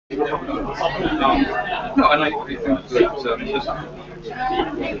No, and I think that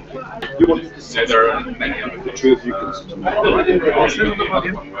there are many other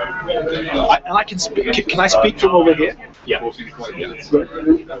and I can speak. Can I speak from over here? Yeah.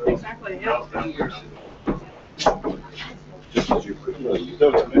 Exactly, yeah.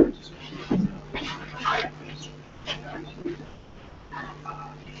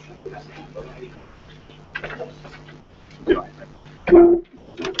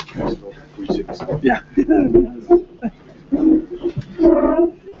 Yeah.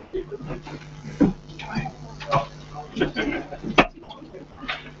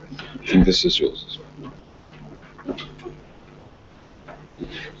 I think this is yours as well.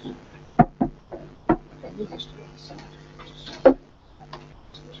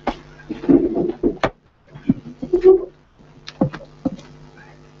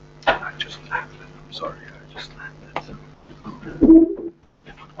 I just landed. I'm sorry, I just landed.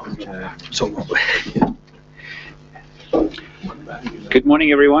 Okay. So. Good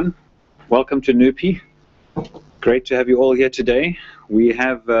morning, everyone. Welcome to NUPI. Great to have you all here today. We're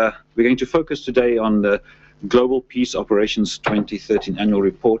going to focus today on the Global Peace Operations 2013 annual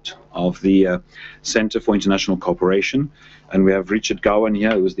report of the Center for International Cooperation. And we have Richard Gowan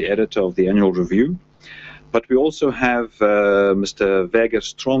here, who is the editor of the annual review. But we also have Mr. Vegard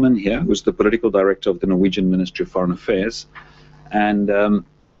Straumen here, who's the political director of the Norwegian Ministry of Foreign Affairs. And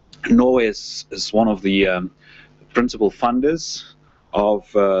Norway is one of the principal funders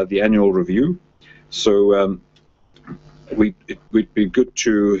of the annual review. So it would be good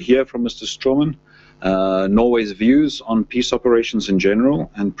to hear from Mr. Straumen Norway's views on peace operations in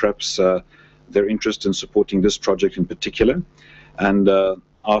general, and perhaps their interest in supporting this project in particular. And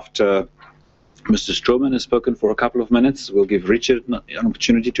after Mr. Straumen has spoken for a couple of minutes, we'll give Richard an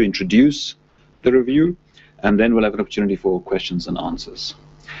opportunity to introduce the review, and then we'll have an opportunity for questions and answers.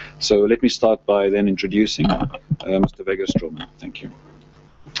 So let me start by then introducing Mr. Vegard Straumen. Thank you.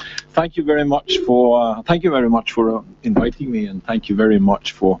 Thank you very much for inviting me, and thank you very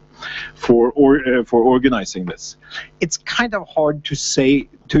much for organizing this. It's kind of hard to say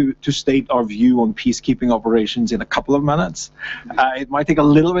to state our view on peacekeeping operations in a couple of minutes. It might take a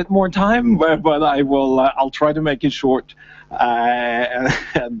little bit more time, but I will. I'll try to make it short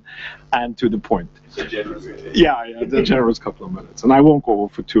and to the point. Yeah, the generous couple of minutes, and I won't go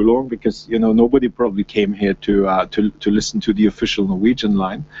for too long because nobody probably came here to listen to the official Norwegian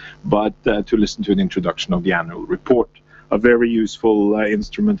line, but to listen to an introduction of the annual report, a very useful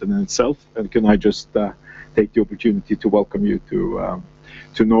instrument in itself. And can I just take the opportunity to welcome you to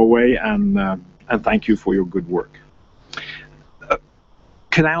Norway and thank you for your good work.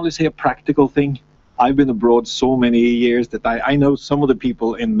 Can I only say a practical thing? I've been abroad so many years that I know some of the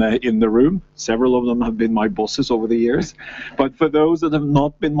people in the room. Several of them have been my bosses over the years. But for those that have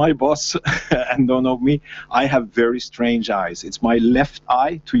not been my boss and don't know me, I have very strange eyes. It's my left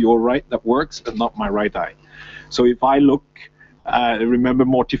eye to your right that works, and not my right eye. So if I look, remember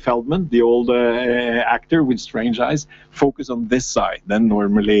Morty Feldman, the old actor with strange eyes, focus on this eye. Then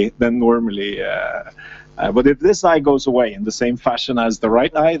normally. But if this eye goes away in the same fashion as the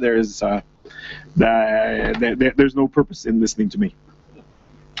right eye, there's no purpose in listening to me.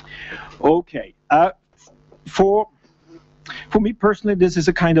 Okay, for me personally, this is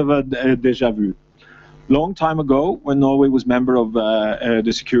a kind of a déjà vu. Long time ago, when Norway was member of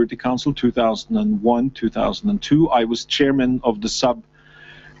the Security Council, 2001, 2002, I was chairman of the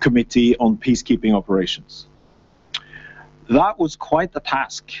subcommittee on peacekeeping operations. That was quite a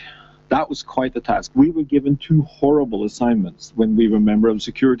task. We were given two horrible assignments when we were member of the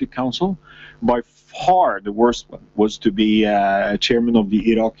Security Council. By far the worst one was to be chairman of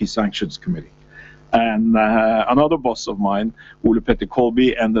the Iraqi Sanctions Committee. And another boss of mine, Ole Petter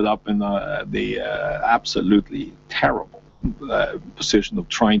Kolby, ended up in the absolutely terrible position of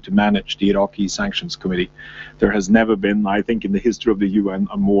trying to manage the Iraqi Sanctions Committee. There has never been, I think, in the history of the UN,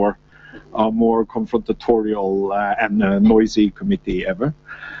 a more confrontatorial and noisy committee ever.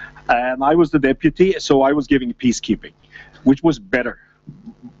 And I was the deputy, so I was giving peacekeeping, which was better,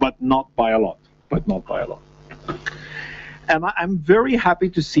 but not by a lot. And I'm very happy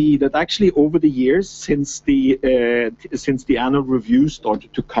to see that actually over the years since the annual review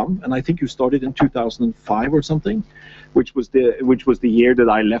started to come, and I think you started in 2005 or something, which was the year that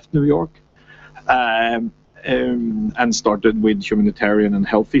I left New York, and started with humanitarian and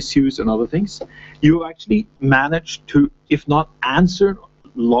health issues and other things. You actually managed to, if not answer a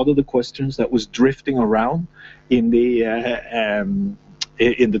lot of the questions that was drifting around in the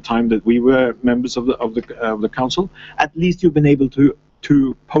time that we were members of the council, at least you've been able to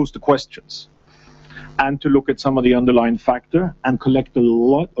pose the questions. and to look at some of the underlying factor and collect a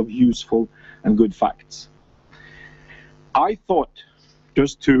lot of useful and good facts. I thought,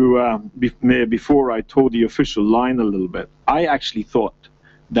 just to, before I told the official line a little bit, I actually thought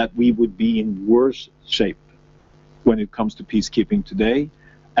that we would be in worse shape when it comes to peacekeeping today,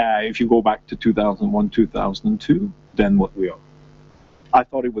 if you go back to 2001, 2002, than what we are. I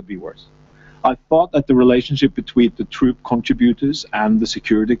thought it would be worse. I thought that the relationship between the troop contributors and the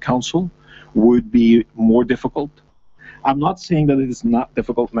Security Council would be more difficult. I'm not saying that it is not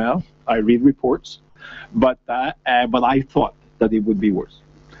difficult now. I read reports, but I thought that it would be worse.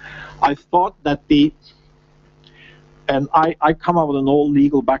 I thought that and I come out with an old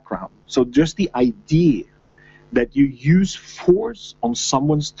legal background, so just the idea that you use force on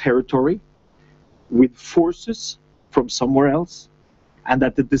someone's territory with forces from somewhere else, and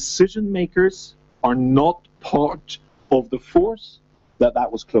that the decision makers are not part of the force,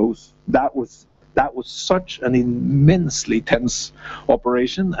 that was close. That was such an immensely tense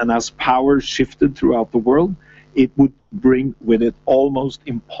operation, and as power shifted throughout the world, it would bring with it almost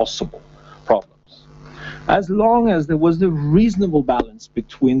impossible problems. As long as there was the reasonable balance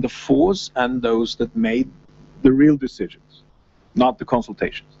between the force and those that made the real decisions, not the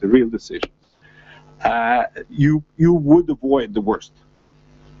consultations, the real decisions, you would avoid the worst.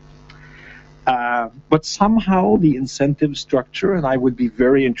 But somehow the incentive structure, and I would be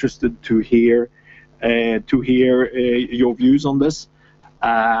very interested to hear your views on this,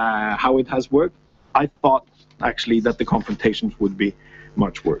 how it has worked. I thought actually that the confrontations would be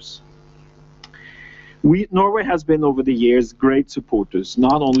much worse. Norway has been over the years great supporters,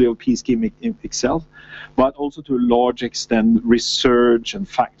 not only of peacekeeping itself, but also to a large extent research and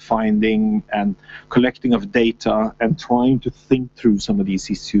fact-finding and collecting of data and trying to think through some of these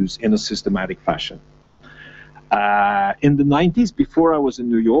issues in a systematic fashion. In the 90s, before I was in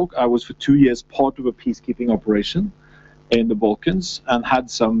New York, I was for 2 years part of a peacekeeping operation in the Balkans and had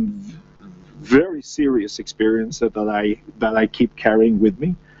some very serious experiences that I keep carrying with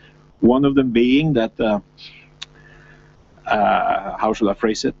me. One of them being that, how shall I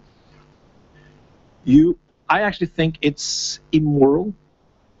phrase it? I actually think it's immoral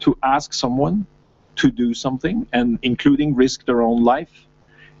to ask someone to do something, and including risk their own life,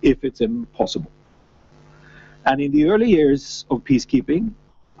 if it's impossible. And in the early years of peacekeeping,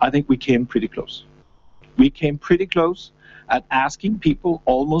 I think we came pretty close. We came pretty close at asking people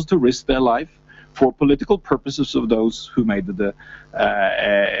almost to risk their life for political purposes of those who made the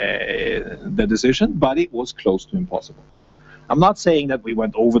decision, but it was close to impossible. I'm not saying that we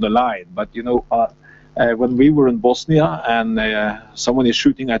went over the line, but you know, when we were in Bosnia and someone is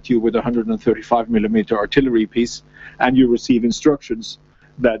shooting at you with a 135mm artillery piece, and you receive instructions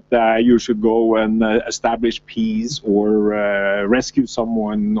that you should go and establish peace or rescue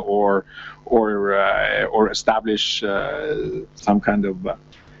someone or establish some kind of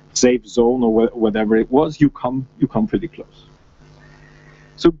safe zone or whatever it was, you come pretty close.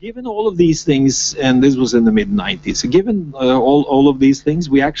 So given all of these things, and this was in the mid-90s, so given all of these things,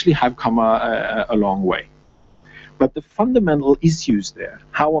 we actually have come a long way. But the fundamental issues there,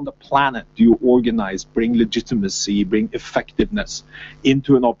 how on the planet do you organize, bring legitimacy, bring effectiveness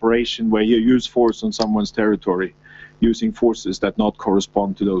into an operation where you use force on someone's territory, using forces that not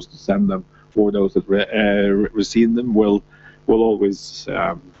correspond to those that send them or those that receive them, will always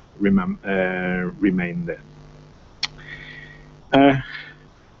remain there.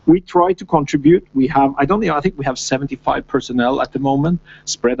 We try to contribute. We have, I think we have 75 personnel at the moment,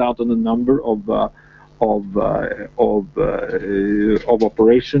 spread out on a number of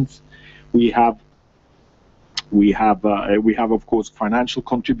operations. We have of course financial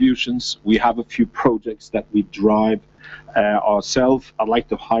contributions. We have a few projects that we drive ourselves. I'd like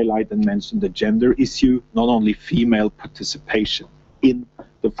to highlight and mention the gender issue, not only female participation in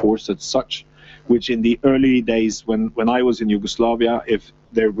the force as such, which in the early days when I was in Yugoslavia, if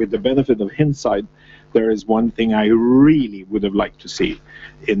there, with the benefit of hindsight, there is one thing I really would have liked to see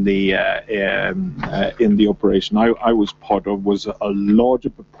in the operation I was part of, was a larger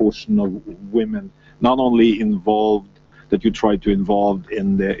proportion of women, not only involved, that you tried to involve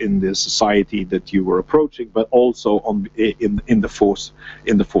in the society that you were approaching, but also in the force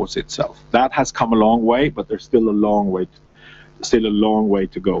itself. That has come a long way, but there's still a long way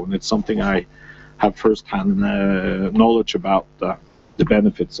to go, and it's something I have first-hand knowledge about the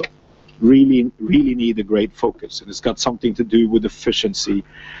benefits of. Really need a great focus, and it's got something to do with efficiency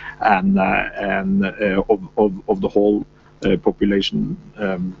and of the whole population,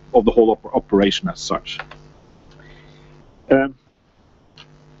 of the whole operation as such.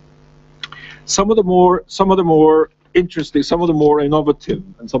 Some of the more interesting, some of the more innovative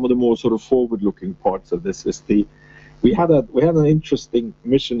and some of the more sort of forward-looking parts of this is we had an interesting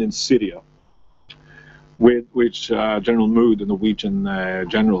mission in Syria, which General Mood, the Norwegian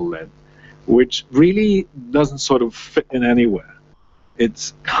general, led, which really doesn't sort of fit in anywhere.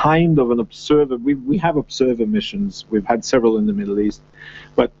 It's kind of an observer. We have observer missions. We've had several in the Middle East,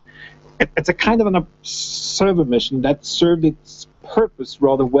 but it's a kind of an observer mission that served its purpose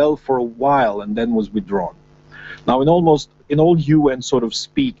rather well for a while and then was withdrawn. Now, in all UN sort of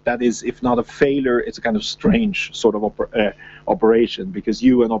speak, that is, if not a failure, it's a kind of strange sort of operation, because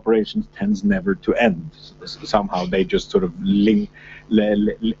UN operations tends never to end. Somehow they just sort of linger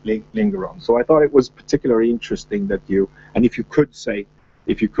on. So I thought it was particularly interesting that and if you could say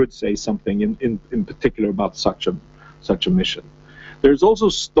something in particular about such a mission. There's also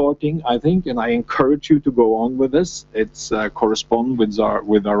starting, I think, and I encourage you to go on with this. It's correspond with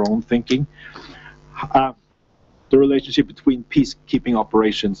our own thinking. The relationship between peacekeeping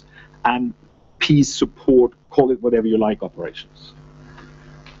operations and peace support, call it whatever you like, operations.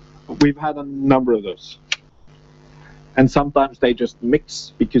 We've had a number of those, and sometimes they just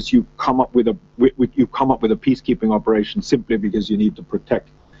mix because you come up with a peacekeeping operation simply because you need to protect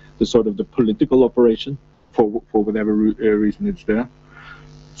the political operation for whatever reason it's there.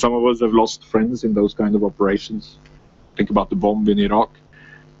 Some of us have lost friends in those kind of operations. Think about the bomb in Iraq,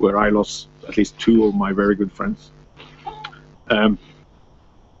 where I lost at least 2 of my very good friends.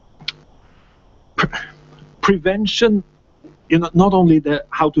 Prevention, not only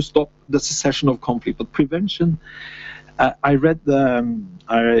how to stop the cessation of conflict, but prevention. I read at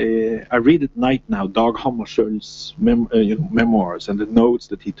night now Dag Hammarskjöld's memoirs and the notes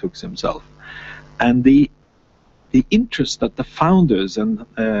that he took himself, and the interest that the founders and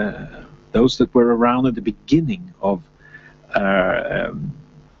those that were around at the beginning of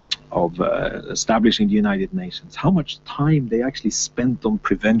establishing the United Nations, how much time they actually spent on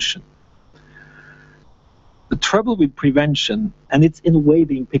prevention. The trouble with prevention, and it's in a way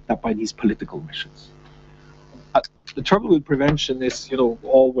being picked up by these political missions. The trouble with prevention is,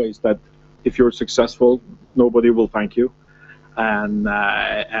 always that if you're successful, nobody will thank you, and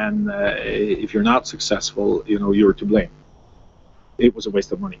if you're not successful, you're to blame. It was a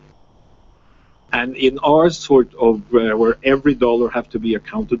waste of money. And in our sort of where every dollar have to be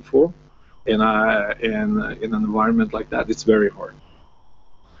accounted for in an environment like that, it's very hard.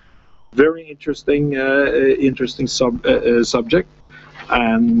 Very interesting subject,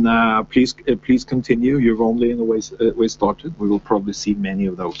 and please continue. You've only in a way started. We will probably see many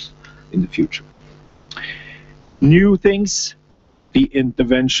of those in the future. New things: the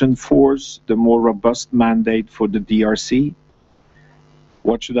intervention force, the more robust mandate for the DRC.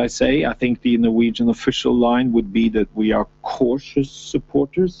 What should I say? I think the Norwegian official line would be that we are cautious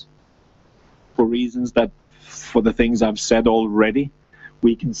supporters for reasons that, for the things I've said already,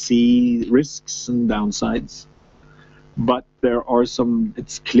 we can see risks and downsides. But there are some,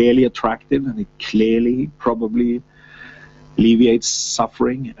 it's clearly attractive, and it clearly probably alleviates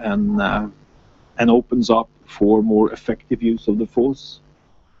suffering and opens up for more effective use of the force.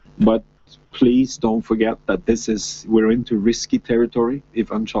 But please don't forget that we're into risky territory.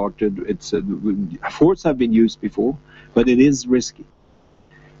 If uncharted, force have been used before, but it is risky,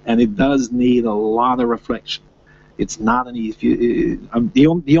 and it does need a lot of reflection. It's not an easy. The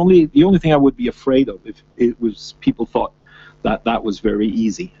only thing I would be afraid of if it was people thought that was very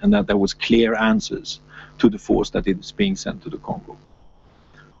easy and that there was clear answers to the force that is being sent to the Congo.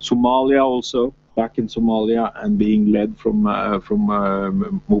 Somalia also, back in Somalia and being led from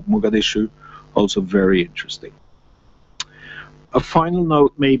Mogadishu, also very interesting. A final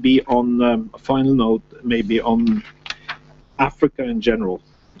note maybe on Africa in general.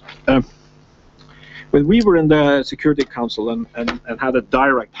 When we were in the Security Council and had a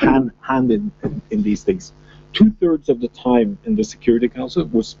direct hand in these things, 2/3 of the time in the Security Council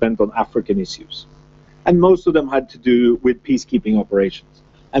was spent on African issues, and most of them had to do with peacekeeping operations,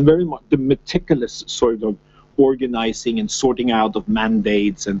 and very much the meticulous sort of organizing and sorting out of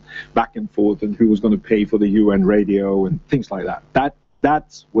mandates and back and forth, and who was going to pay for the UN radio and things like that.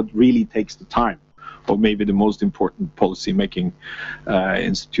 That's what really takes the time, or maybe the most important policy-making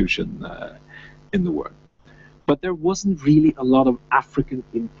institution in the world. But there wasn't really a lot of African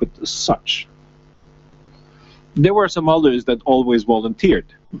input as such. There were some others that always volunteered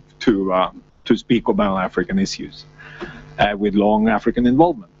to speak about African issues with long African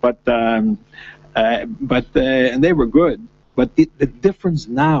involvement, and they were good. But the difference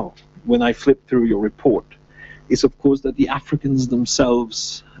now, when I flip through your report, is of course that the Africans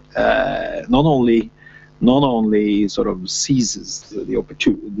themselves not only not only sort of seizes the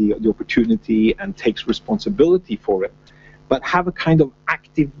opportunity and takes responsibility for it, but have a kind of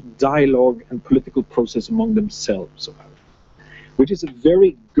active dialogue and political process among themselves about it, which is a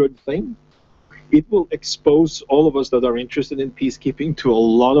very good thing. It will expose all of us that are interested in peacekeeping to a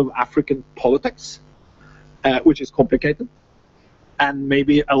lot of African politics, which is complicated, and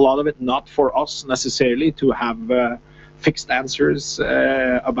maybe a lot of it not for us necessarily to have fixed answers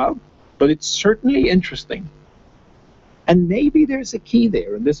about, but it's certainly interesting. And maybe there's a key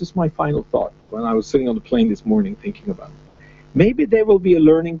there, and this is my final thought when I was sitting on the plane this morning thinking about it. Maybe there will be a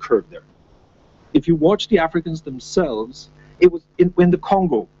learning curve there. If you watch the Africans themselves, it was in the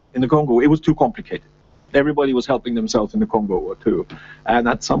Congo, it was too complicated. Everybody was helping themselves in the Congo too. And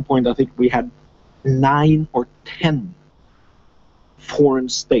at some point, I think we had 9 or 10 foreign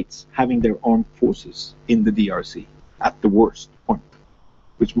states having their armed forces in the DRC at the worst point,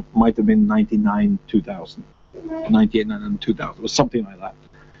 which might have been 99, 2000, 1999 and 2000, or something like that.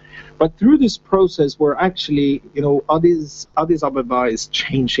 But through this process, we're actually, you know, Addis Ababa is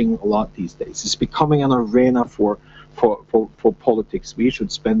changing a lot these days. It's becoming an arena for politics. We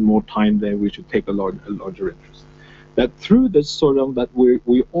should spend more time there. We should take a larger interest. That through this sort of that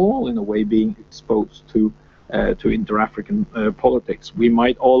we all in a way being exposed to inter-African politics, we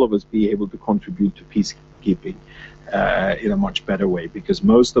might all of us be able to contribute to peacekeeping in a much better way, because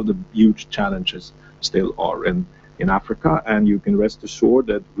most of the huge challenges still are in Africa, and you can rest assured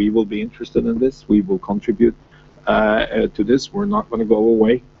that we will be interested in this. We will contribute to this. We're not going to go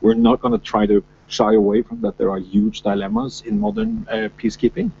away. We're not going to try to shy away from that. There are huge dilemmas in modern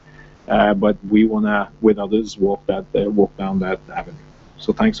peacekeeping, but we want to, with others, walk down that avenue.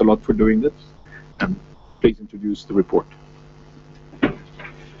 So thanks a lot for doing this, and please introduce the report.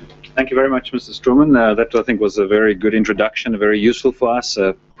 Thank you very much, Mr. Stroman. That, I think, was a very good introduction, very useful for us,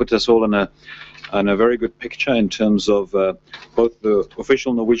 put us all in a very good picture in terms of both the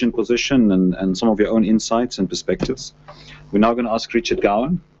official Norwegian position and some of your own insights and perspectives. We're now going to ask Richard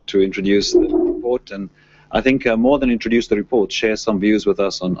Gowan to introduce the report, and I think more than introduce the report, share some views with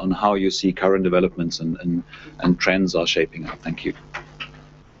us on how you see current developments and trends are shaping up. Thank you.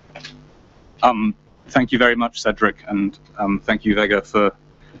 Thank you very much, Cedric, and thank you, Vega, for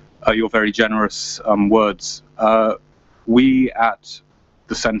your very generous words. We at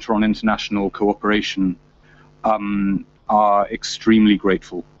the Center on International Cooperation are extremely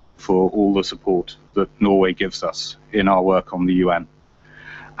grateful for all the support that Norway gives us in our work on the UN.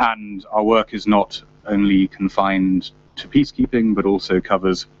 And our work is not only confined to peacekeeping, but also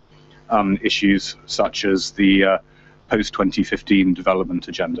covers issues such as the post-2015 development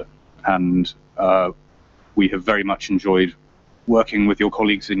agenda. And we have very much enjoyed working with your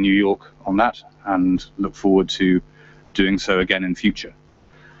colleagues in New York on that, and look forward to doing so again in future.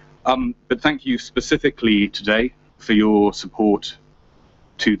 But thank you specifically today for your support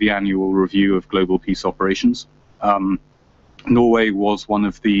to the annual review of global peace operations. Norway was one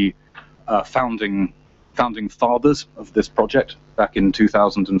of the founding fathers of this project back in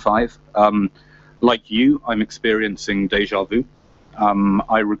 2005. Like you, I'm experiencing deja vu.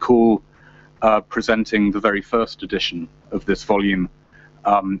 I recall presenting the very first edition of this volume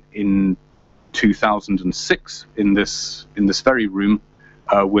in 2006 in this very room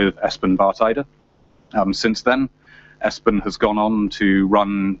with Espen Barth Eide. Since then, Espen has gone on to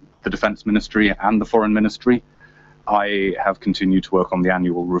run the Defense Ministry and the Foreign Ministry. I have continued to work on the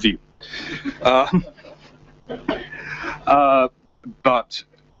annual review. But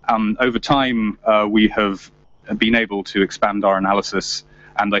over time, we have been able to expand our analysis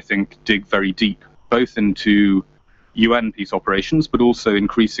and I think dig very deep, both into UN peace operations, but also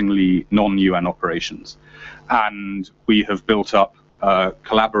increasingly non-UN operations. And we have built up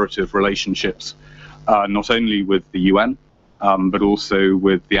collaborative relationships, not only with the UN, but also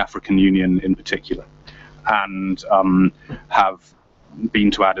with the African Union in particular, and have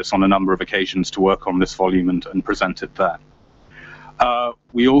been to Addis on a number of occasions to work on this volume and present it there.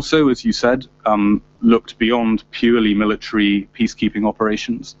 We also, as you said, looked beyond purely military peacekeeping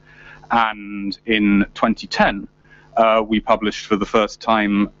operations, and in 2010 we published for the first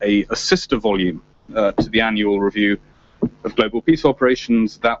time a sister volume to the annual review of global peace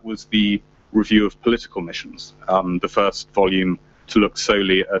operations. That was the review of political missions, the first volume to look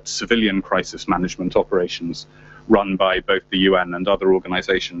solely at civilian crisis management operations run by both the UN and other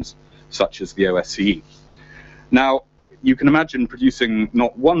organizations such as the OSCE. Now, you can imagine producing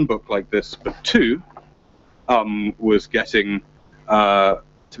not one book like this, but two, was getting to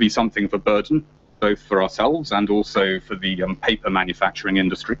be something of a burden, both for ourselves and also for the paper manufacturing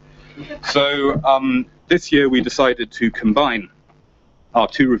industry. So this year we decided to combine our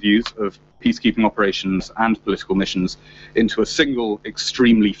two reviews of peacekeeping operations and political missions into a single,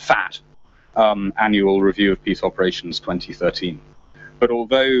 extremely fat annual review of peace operations 2013. But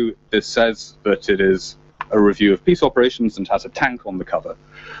although this says that it is a review of peace operations and has a tank on the cover,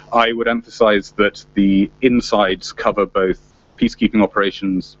 I would emphasize that the insides cover both peacekeeping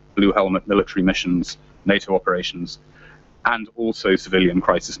operations, Blue Helmet military missions, NATO operations, and also civilian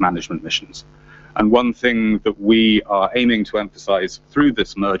crisis management missions. And one thing that we are aiming to emphasize through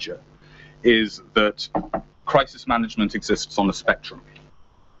this merger is that crisis management exists on a spectrum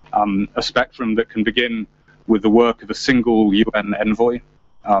that can begin with the work of a single UN envoy,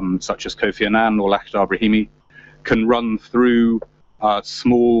 such as Kofi Annan or Lakhdar Brahimi, can run through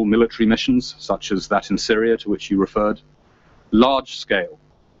small military missions, such as that in Syria to which you referred, large-scale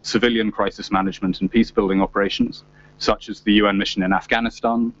civilian crisis management and peace-building operations, such as the UN mission in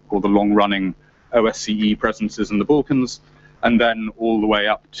Afghanistan or the long-running OSCE presences in the Balkans, and then all the way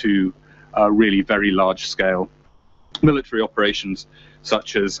up to really very large-scale military operations,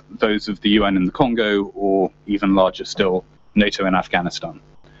 such as those of the UN in the Congo, or even larger still, NATO in Afghanistan.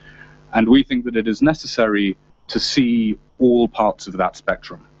 And we think that it is necessary to see all parts of that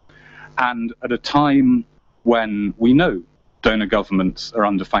spectrum. And at a time when we know donor governments are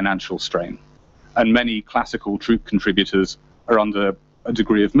under financial strain, and many classical troop contributors are under a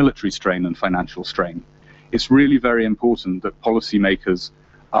degree of military strain and financial strain, it's really very important that policymakers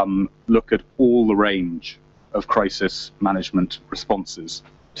look at all the range of crisis management responses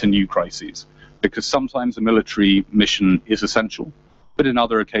to new crises, because sometimes a military mission is essential, but in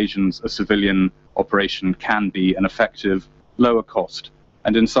other occasions a civilian operation can be an effective, lower cost,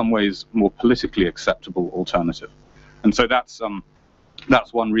 and in some ways more politically acceptable alternative. And so that's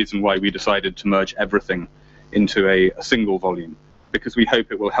one reason why we decided to merge everything into a single volume, because we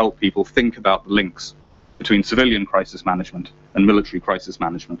hope it will help people think about the links between civilian crisis management and military crisis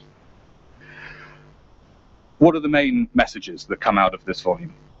management. What are the main messages that come out of this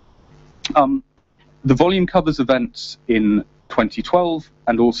volume? The volume covers events in 2012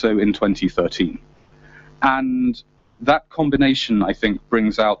 and also in 2013. And that combination, I think,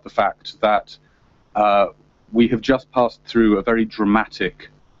 brings out the fact that we have just passed through a very dramatic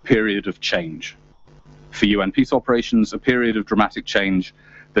period of change for UN peace operations, a period of dramatic change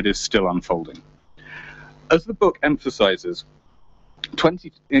that is still unfolding. As the book emphasizes,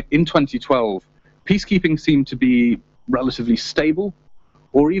 in 2012, peacekeeping seemed to be relatively stable,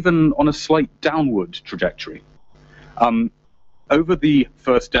 or even on a slight downward trajectory. Over the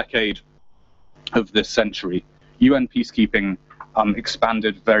first decade of this century, UN peacekeeping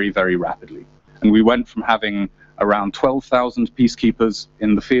expanded very, very rapidly. And we went from having around 12,000 peacekeepers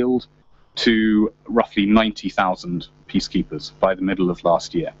in the field to roughly 90,000 peacekeepers by the middle of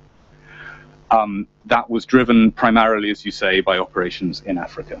last year. That was driven primarily, as you say, by operations in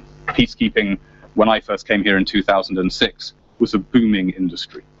Africa. Peacekeeping, when I first came here in 2006, was a booming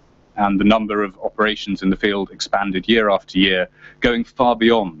industry. And the number of operations in the field expanded year after year, going far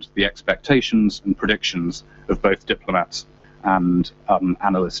beyond the expectations and predictions of both diplomats and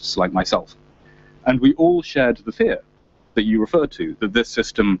analysts like myself. And we all shared the fear that you referred to, that this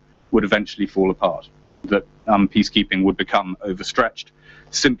system would eventually fall apart, that peacekeeping would become overstretched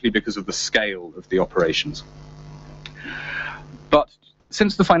simply because of the scale of the operations. But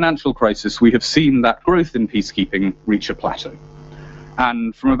since the financial crisis, we have seen that growth in peacekeeping reach a plateau.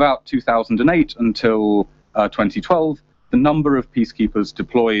 And from about 2008 until 2012, the number of peacekeepers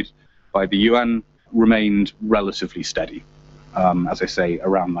deployed by the UN remained relatively steady, as I say,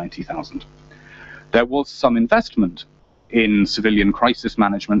 around 90,000. There was some investment in civilian crisis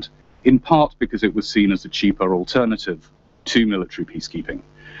management, in part because it was seen as a cheaper alternative to military peacekeeping.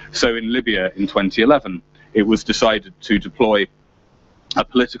 So in Libya in 2011, it was decided to deploy a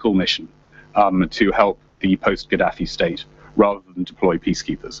political mission to help the post-Gaddafi state rather than deploy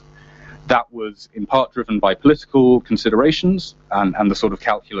peacekeepers. That was in part driven by political considerations and the sort of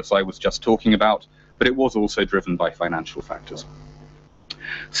calculus I was just talking about, but it was also driven by financial factors.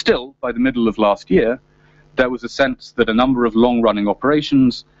 Still, by the middle of last year, there was a sense that a number of long-running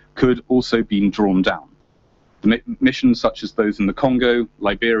operations could also be drawn down. The missions such as those in the Congo,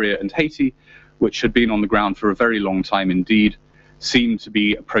 Liberia, and Haiti, which had been on the ground for a very long time indeed, seemed to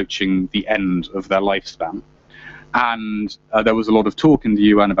be approaching the end of their lifespan. And there was a lot of talk in the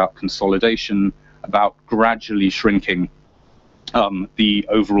UN about consolidation, about gradually shrinking the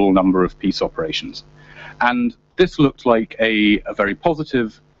overall number of peace operations. And this looked like a very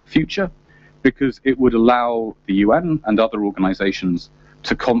positive future, because it would allow the UN and other organizations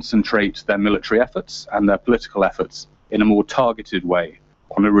to concentrate their military efforts and their political efforts in a more targeted way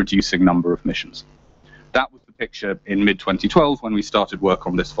on a reducing number of missions. That was the picture in mid-2012 when we started work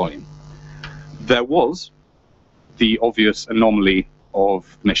on this volume. There was the obvious anomaly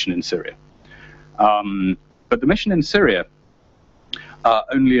of the mission in Syria. But the mission in Syria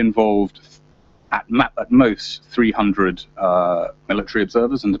only involved at most 300 military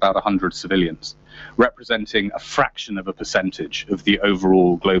observers and about 100 civilians, representing a fraction of a percentage of the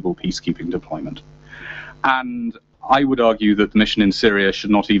overall global peacekeeping deployment. And I would argue that the mission in Syria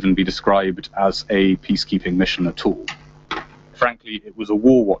should not even be described as a peacekeeping mission at all. Frankly, it was a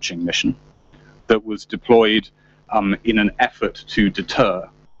war-watching mission that was deployed in an effort to deter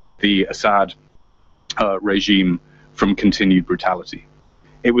the Assad regime from continued brutality.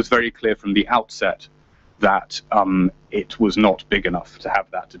 It was very clear from the outset that it was not big enough to have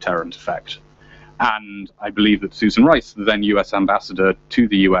that deterrent effect. And I believe that Susan Rice, the then US ambassador to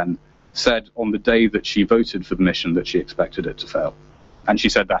the UN, said on the day that she voted for the mission that she expected it to fail. And she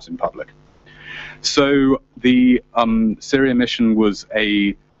said that in public. So the Syria mission was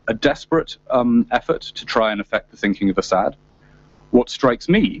a desperate effort to try and affect the thinking of Assad. What strikes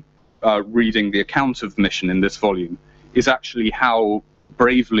me, reading the account of the mission in this volume, is actually how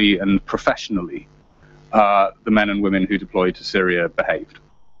bravely and professionally the men and women who deployed to Syria behaved.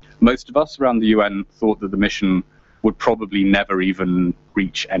 Most of us around the UN thought that the mission would probably never even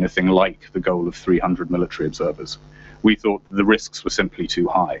reach anything like the goal of 300 military observers. We thought the risks were simply too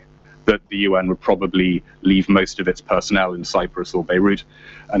high, that the UN would probably leave most of its personnel in Cyprus or Beirut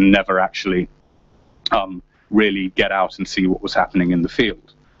and never actually really get out and see what was happening in the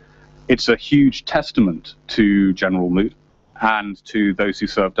field. It's a huge testament to General Mood and to those who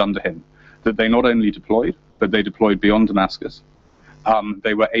served under him that they not only deployed, but they deployed beyond Damascus.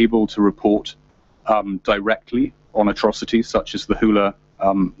 They were able to report directly on atrocities such as the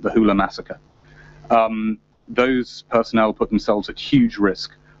Hula massacre. Those personnel put themselves at huge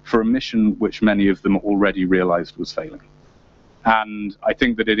risk for a mission which many of them already realized was failing. And I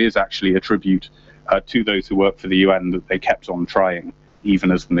think that it is actually a tribute to those who work for the UN that they kept on trying even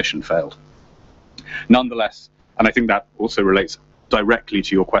as the mission failed. Nonetheless, and I think that also relates directly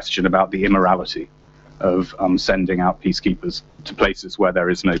to your question about the immorality of sending out peacekeepers to places where there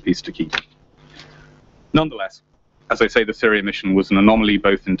is no peace to keep. Nonetheless, as I say, the Syria mission was an anomaly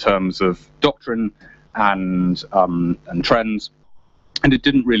both in terms of doctrine and trends, and it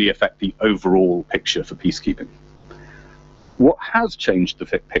didn't really affect the overall picture for peacekeeping. What has changed the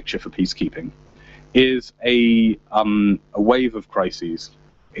picture for peacekeeping is a wave of crises,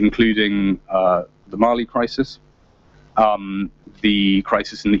 including the Mali crisis, the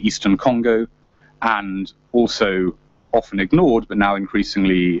crisis in the Eastern Congo, and also often ignored, but now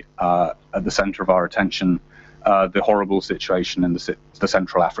increasingly at the center of our attention, the horrible situation in the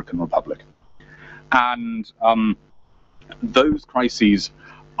Central African Republic. And those crises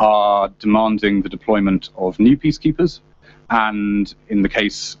are demanding the deployment of new peacekeepers, and in the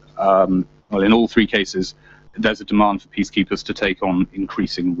case, well, in all three cases, there's a demand for peacekeepers to take on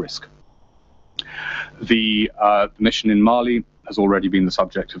increasing risk. The mission in Mali has already been the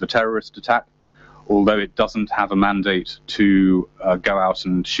subject of a terrorist attack. Although it doesn't have a mandate to go out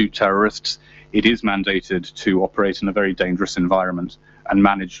and shoot terrorists, it is mandated to operate in a very dangerous environment and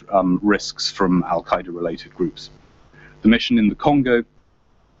manage risks from Al-Qaeda-related groups. The mission in the Congo,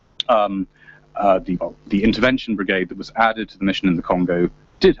 the intervention brigade that was added to the mission in the Congo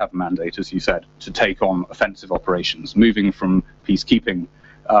did have a mandate, as you said, to take on offensive operations, moving from peacekeeping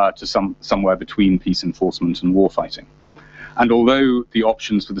to somewhere between peace enforcement and warfighting. And although the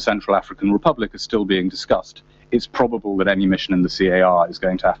options for the Central African Republic are still being discussed, it's probable that any mission in the CAR is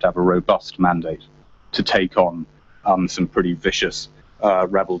going to have a robust mandate to take on some pretty vicious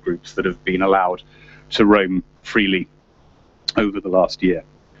rebel groups that have been allowed to roam freely over the last year.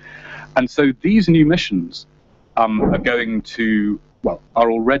 And so these new missions are going to, well,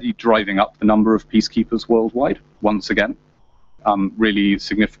 are already driving up the number of peacekeepers worldwide, once again. Really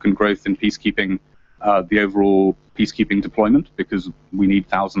significant growth in peacekeeping, the overall peacekeeping deployment, because we need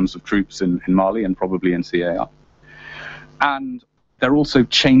thousands of troops in Mali and probably in CAR. And they're also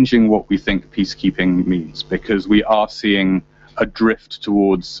changing what we think peacekeeping means, because we are seeing a drift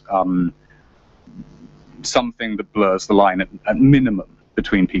towards something that blurs the line at minimum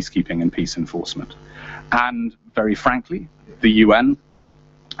between peacekeeping and peace enforcement. And very frankly, the UN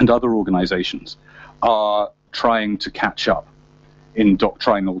and other organizations are trying to catch up in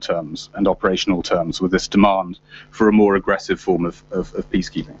doctrinal terms and operational terms with this demand for a more aggressive form of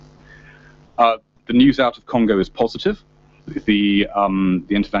peacekeeping. The news out of Congo is positive. The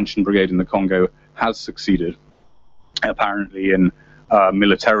intervention brigade in the Congo has succeeded, apparently, in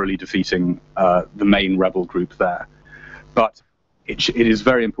militarily defeating the main rebel group there. But it is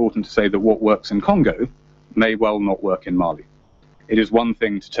very important to say that what works in Congo may well not work in Mali. It is one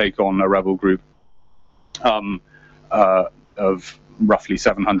thing to take on a rebel group of roughly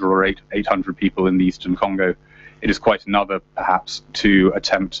 700 or 800 people in the eastern Congo. It is quite another, perhaps, to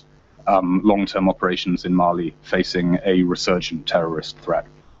attempt long-term operations in Mali facing a resurgent terrorist threat.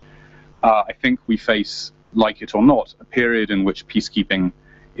 I think we face, like it or not, a period in which peacekeeping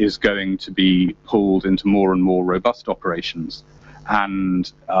is going to be pulled into more and more robust operations,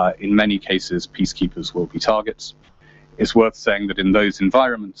 and in many cases peacekeepers will be targets. It's worth saying that in those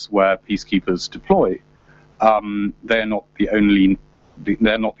environments where peacekeepers deploy, they're not the only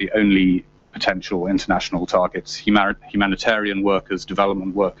potential international targets. Humanitarian workers,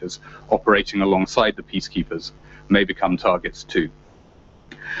 development workers operating alongside the peacekeepers may become targets too.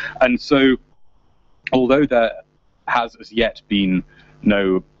 And so, although there has as yet been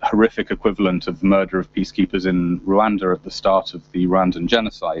no horrific equivalent of the murder of peacekeepers in Rwanda at the start of the Rwandan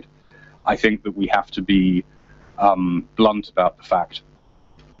genocide, I think that we have to be blunt about the fact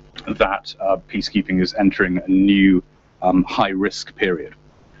that peacekeeping is entering a new high-risk period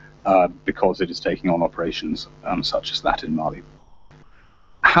because it is taking on operations such as that in Mali.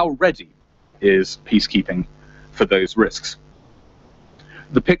 How ready is peacekeeping for those risks?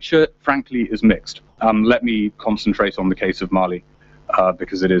 The picture, frankly, is mixed. Let me concentrate on the case of Mali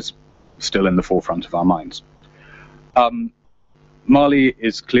because it is still in the forefront of our minds. Mali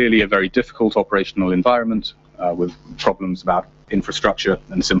is clearly a very difficult operational environment with problems about infrastructure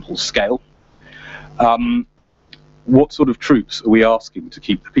and simple scale. What sort of troops are we asking to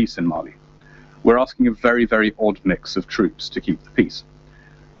keep the peace in Mali? We're asking a very, very odd mix of troops to keep the peace.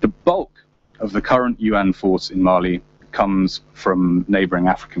 The bulk of the current UN force in Mali comes from neighboring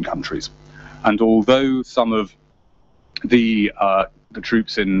African countries. And although some of the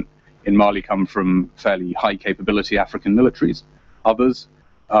troops in Mali come from fairly high capability African militaries, others,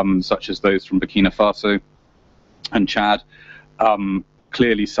 such as those from Burkina Faso and Chad,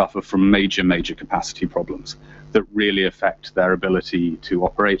 clearly suffer from major capacity problems that really affect their ability to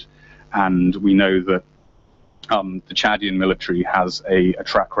operate. And we know that the Chadian military has a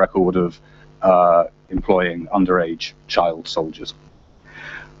track record of employing underage child soldiers.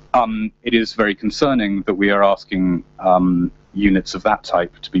 It is very concerning that we are asking units of that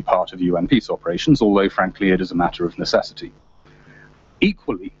type to be part of UN peace operations, although frankly it is a matter of necessity.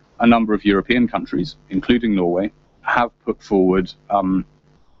 Equally, a number of European countries, including Norway, have put forward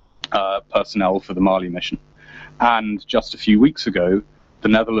personnel for the Mali mission. And just a few weeks ago, the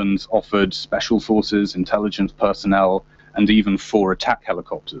Netherlands offered special forces, intelligence personnel, and even 4 attack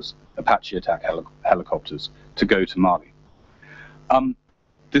helicopters, Apache attack helicopters, to go to Mali.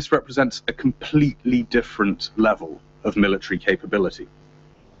 This represents a completely different level of military capability.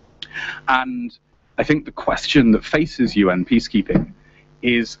 And I think the question that faces UN peacekeeping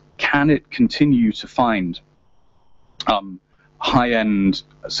is, can it continue to find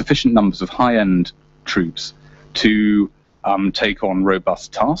sufficient numbers of high-end troops to take on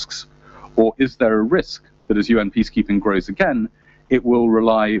robust tasks? Or is there a risk that as UN peacekeeping grows again, it will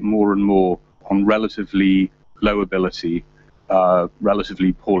rely more and more on relatively low ability,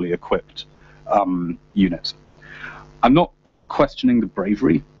 relatively poorly equipped units? I'm not questioning the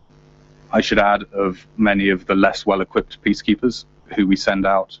bravery, I should add, of many of the less well-equipped peacekeepers who we send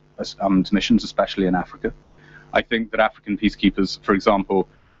out to missions, especially in Africa. I think that African peacekeepers, for example,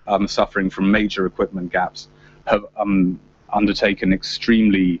 suffering from major equipment gaps, have undertaken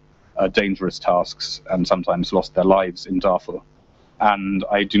extremely dangerous tasks and sometimes lost their lives in Darfur. And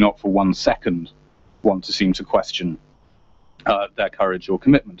I do not for one second want to seem to question their courage or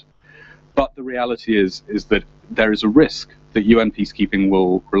commitment. But the reality is that there is a risk that UN peacekeeping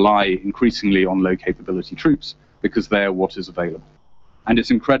will rely increasingly on low capability troops because they are what is available. And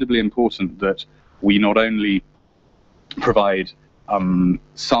it's incredibly important that we not only provide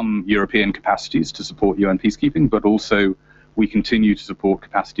some European capacities to support UN peacekeeping, but also we continue to support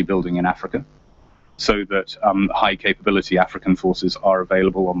capacity building in Africa so that high capability African forces are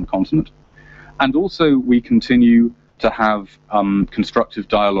available on the continent. And also we continue to have constructive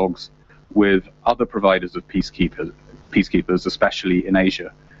dialogues with other providers of peacekeepers, especially in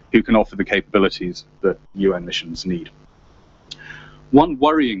Asia, who can offer the capabilities that UN missions need. One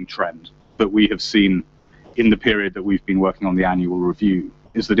worrying trend that we have seen in the period that we've been working on the annual review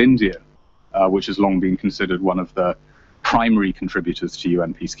is that India, which has long been considered one of the primary contributors to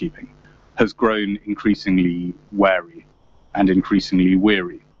UN peacekeeping, has grown increasingly wary and increasingly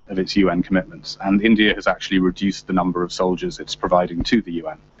weary of its UN commitments. And India has actually reduced the number of soldiers it's providing to the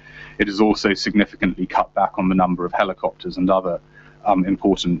UN. It has also significantly cut back on the number of helicopters and other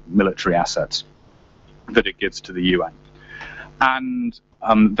important military assets that it gives to the UN. And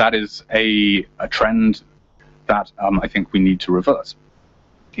that is a trend that I think we need to reverse,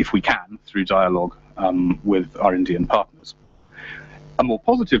 if we can, through dialogue with our Indian partners. A more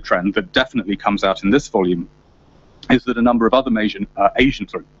positive trend that definitely comes out in this volume is that a number of other Asian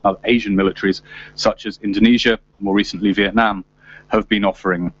militaries, such as Indonesia, more recently Vietnam, have been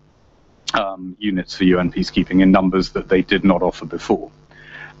offering units for UN peacekeeping in numbers that they did not offer before.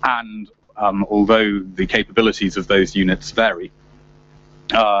 And although the capabilities of those units vary,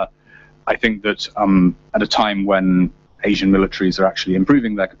 I think that at a time when Asian militaries are actually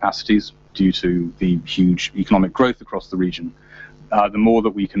improving their capacities due to the huge economic growth across the region, the more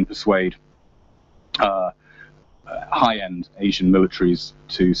that we can persuade high-end Asian militaries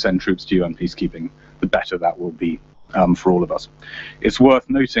to send troops to UN peacekeeping, the better that will be for all of us. It's worth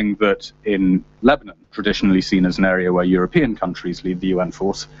noting that in Lebanon, traditionally seen as an area where European countries lead the UN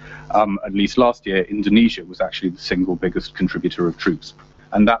force, at least last year, Indonesia was actually the single biggest contributor of troops.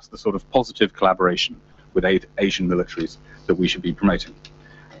 And that's the sort of positive collaboration with Asian militaries that we should be promoting.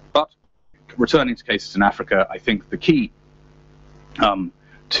 But returning to cases in Africa, I think the key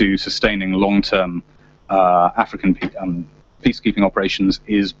to sustaining long-term African peacekeeping operations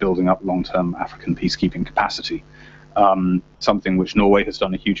is building up long-term African peacekeeping capacity. Something which Norway has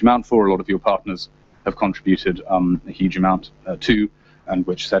done a huge amount for, a lot of your partners have contributed a huge amount to, and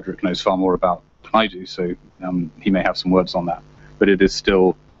which Cedric knows far more about than I do, so he may have some words on that. But it is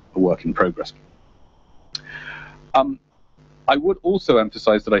still a work in progress. I would also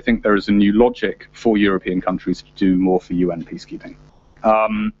emphasize that I think there is a new logic for European countries to do more for UN peacekeeping.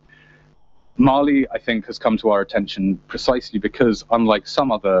 Mali, I think, has come to our attention precisely because, unlike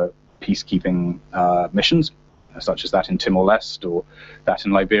some other peacekeeping missions, such as that in Timor-Leste or that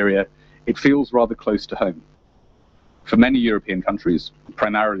in Liberia, it feels rather close to home. For many European countries,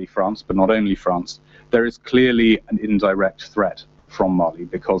 primarily France, but not only France, there is clearly an indirect threat from Mali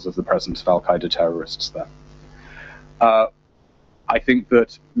because of the presence of al-Qaeda terrorists there. I think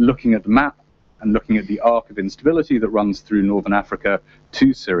that looking at the map and looking at the arc of instability that runs through northern Africa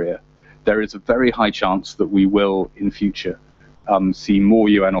to Syria, there is a very high chance that we will, in future, see more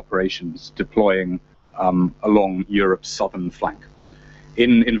UN operations deploying along Europe's southern flank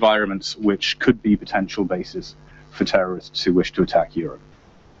in environments which could be potential bases for terrorists who wish to attack Europe.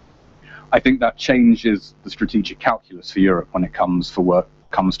 I think that changes the strategic calculus for Europe when it comes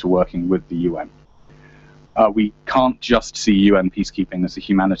to working with the UN. We can't just see UN peacekeeping as a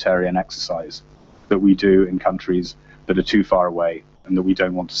humanitarian exercise that we do in countries that are too far away and that we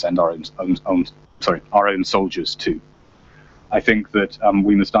don't want to send our own soldiers to. I think that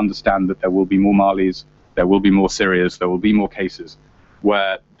we must understand that there will be more Malis, there will be more Syrias, there will be more cases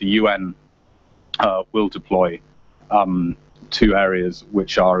where the UN will deploy to areas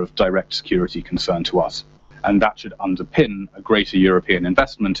which are of direct security concern to us. And that should underpin a greater European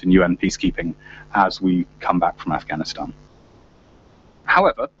investment in UN peacekeeping as we come back from Afghanistan.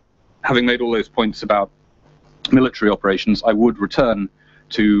 However, having made all those points about military operations, I would return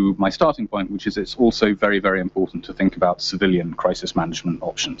to my starting point, which is it's also very, very important to think about civilian crisis management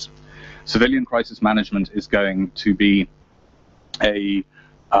options. Civilian crisis management is going to be a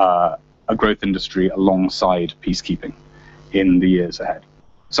growth industry alongside peacekeeping in the years ahead,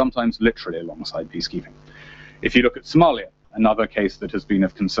 sometimes literally alongside peacekeeping. If you look at Somalia, another case that has been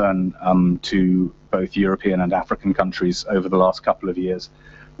of concern to both European and African countries over the last couple of years,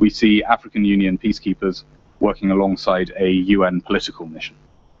 we see African Union peacekeepers working alongside a UN political mission.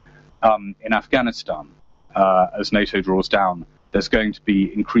 In Afghanistan, as NATO draws down, there's going to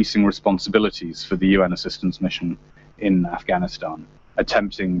be increasing responsibilities for the UN assistance mission in Afghanistan,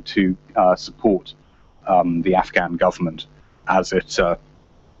 attempting to support the Afghan government as it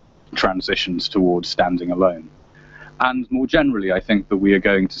transitions towards standing alone. And more generally, I think that we are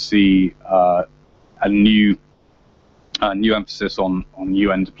going to see a new emphasis on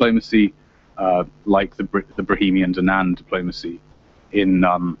UN diplomacy, like the Brahimi and Annan diplomacy in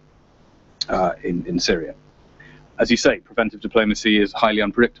Syria. As you say, preventive diplomacy is highly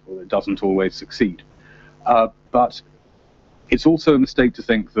unpredictable. It doesn't always succeed. But it's also a mistake to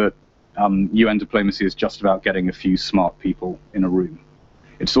think that UN diplomacy is just about getting a few smart people in a room.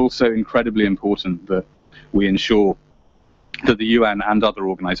 It's also incredibly important that we ensure that the UN and other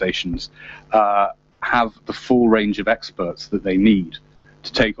organizations have the full range of experts that they need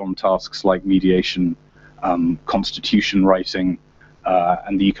to take on tasks like mediation, constitution writing,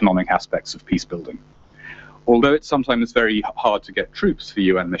 and the economic aspects of peace building. Although it's sometimes very hard to get troops for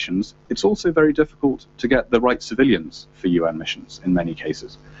UN missions, it's also very difficult to get the right civilians for UN missions in many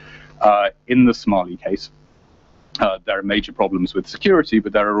cases. In the Somali case, there are major problems with security,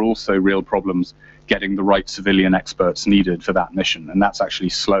 but there are also real problems getting the right civilian experts needed for that mission, and that's actually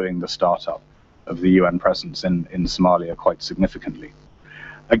slowing the startup of the UN presence in Somalia quite significantly.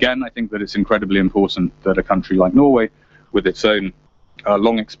 Again, I think that it's incredibly important that a country like Norway, with its own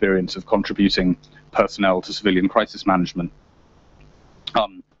long experience of contributing personnel to civilian crisis management,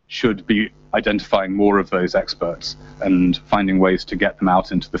 should be identifying more of those experts and finding ways to get them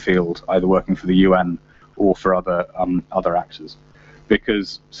out into the field, either working for the UN or for other actors.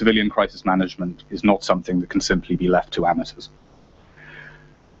 Because civilian crisis management is not something that can simply be left to amateurs.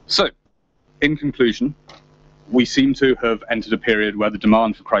 So, in conclusion, we seem to have entered a period where the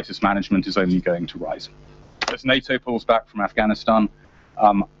demand for crisis management is only going to rise. As NATO pulls back from Afghanistan,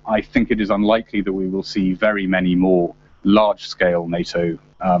 I think it is unlikely that we will see very many more large-scale NATO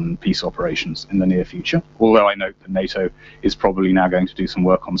peace operations in the near future, although I note that NATO is probably now going to do some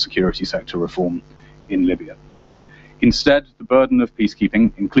work on security sector reform in Libya. Instead, the burden of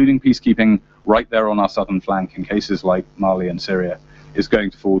peacekeeping, including peacekeeping right there on our southern flank in cases like Mali and Syria, is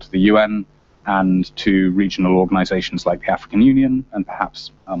going to fall to the UN and to regional organizations like the African Union and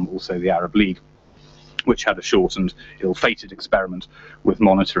perhaps also the Arab League, which had a short and ill-fated experiment with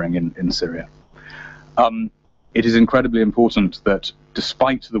monitoring in Syria. It is incredibly important that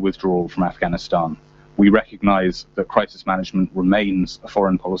despite the withdrawal from Afghanistan, we recognize that crisis management remains a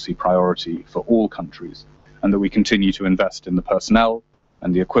foreign policy priority for all countries, and that we continue to invest in the personnel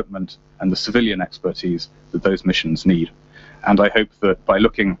and the equipment and the civilian expertise that those missions need. And I hope that by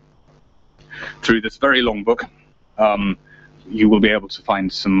looking through this very long book, you will be able to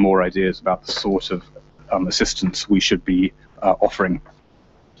find some more ideas about the sort of assistance we should be offering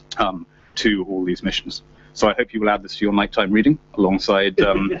to all these missions. So I hope you will add this to your nighttime reading alongside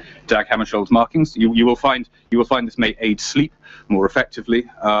Dag Hammarskjöld's markings. You will find this may aid sleep more effectively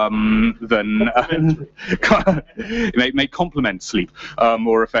than it may complement sleep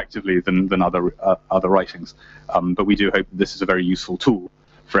more effectively than other writings. But we do hope that this is a very useful tool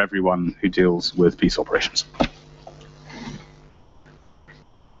for everyone who deals with peace operations.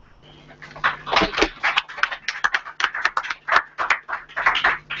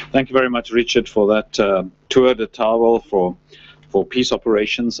 Thank you very much, Richard, for that tour de table for peace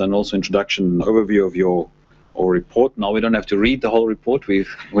operations and also introduction and overview of your report. Now we don't have to read the whole report.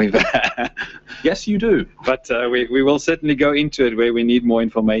 We've Yes, you do. But we will certainly go into it where we need more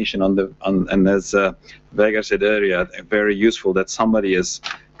information and as Vegard said earlier, very useful that somebody is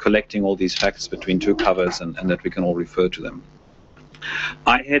collecting all these facts between two covers and that we can all refer to them.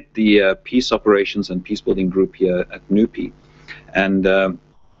 I head the peace operations and peace building group here at NUPI, and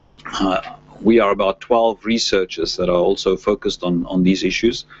we are about 12 researchers that are also focused on these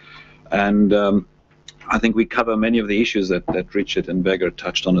issues, and I think we cover many of the issues that Richard and Vegard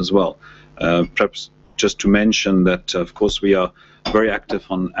touched on as well. Perhaps just to mention that, of course, we are very active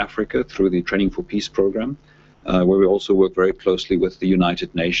on Africa through the Training for Peace program, where we also work very closely with the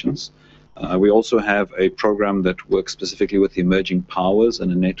United Nations. We also have a program that works specifically with the emerging powers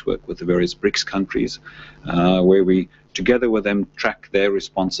and a network with the various BRICS countries, where we, together with them, track their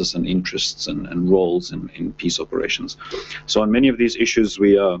responses and interests and roles in peace operations. So on many of these issues,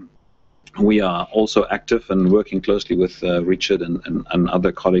 we are also active and working closely with Richard and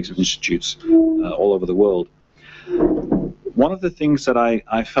other colleagues and institutes all over the world. One of the things that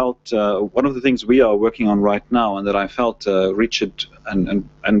I felt, one of the things we are working on right now, and that I felt Richard and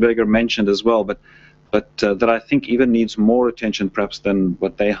Vegard mentioned as well, but that I think even needs more attention perhaps than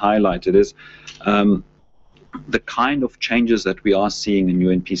what they highlighted, is the kind of changes that we are seeing in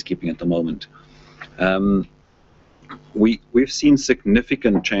UN peacekeeping at the moment. We've seen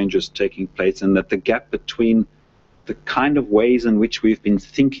significant changes taking place, and that the gap between the kind of ways in which we've been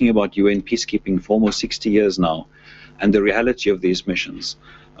thinking about UN peacekeeping for almost 60 years now and the reality of these missions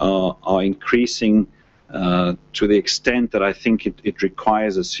are increasing to the extent that I think it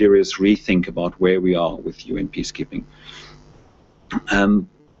requires a serious rethink about where we are with UN peacekeeping.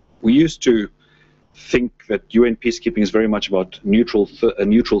 We used to think that UN peacekeeping is very much about a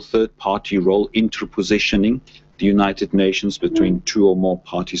neutral third-party role, interpositioning the United Nations between two or more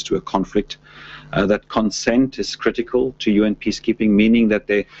parties to a conflict. That consent is critical to UN peacekeeping, meaning that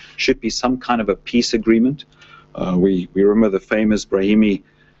there should be some kind of a peace agreement. We remember the famous Brahimi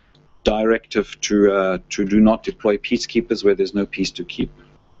directive to do not deploy peacekeepers where there's no peace to keep.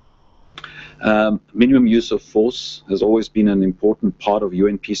 Minimum use of force has always been an important part of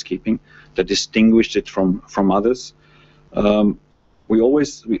UN peacekeeping that distinguished it from others.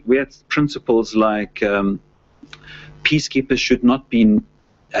 We had principles like peacekeepers should not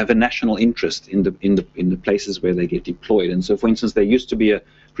have a national interest in the places where they get deployed. And so, for instance, there used to be a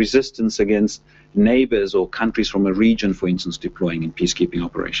resistance against neighbors or countries from a region, for instance, deploying in peacekeeping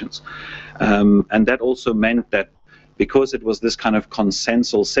operations. And that also meant that because it was this kind of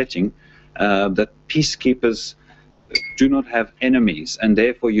consensual setting, that peacekeepers do not have enemies, and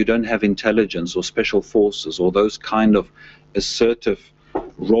therefore you don't have intelligence or special forces or those kind of assertive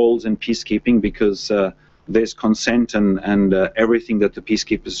roles in peacekeeping, because there's consent, and everything that the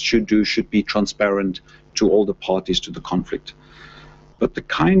peacekeepers should do should be transparent to all the parties to the conflict. But the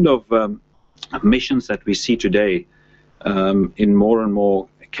kind of missions that we see today, in more and more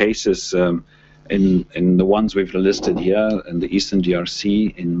cases, in the ones we've listed here, in the Eastern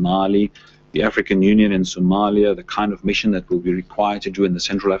DRC, in Mali, the African Union in Somalia, the kind of mission that will be required to do in the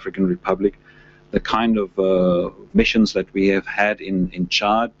Central African Republic, the kind of missions that we have had in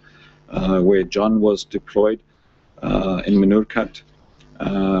Chad, where John was deployed, in Minurkat,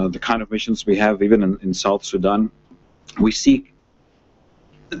 the kind of missions we have even in South Sudan. We see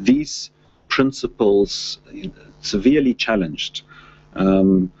these principles severely challenged.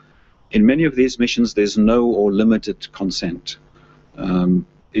 In many of these missions, there's no or limited consent.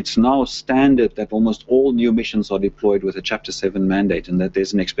 It's now standard that almost all new missions are deployed with a Chapter 7 mandate, and that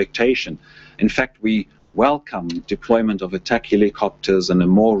there's an expectation. In fact, we welcome deployment of attack helicopters and a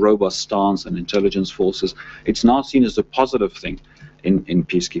more robust stance and intelligence forces. It's now seen as a positive thing in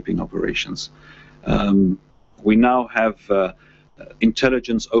peacekeeping operations. We now have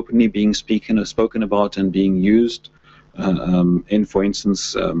intelligence openly being spoken about and being used in, for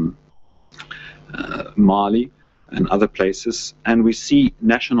instance, Mali and other places, and we see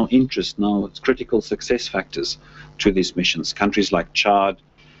national interest now as critical success factors to these missions. Countries like Chad,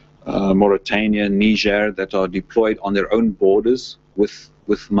 Mauritania, Niger, that are deployed on their own borders with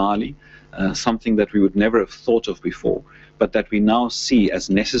Mali, something that we would never have thought of before, but that we now see as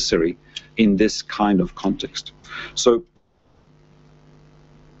necessary in this kind of context. So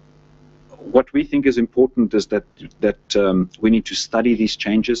what we think is important is that we need to study these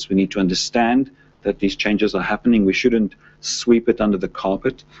changes. We need to understand that these changes are happening. We shouldn't sweep it under the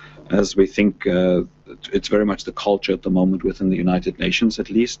carpet, as we think it's very much the culture at the moment within the United Nations,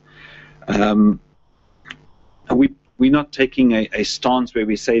 at least. We're not taking a stance where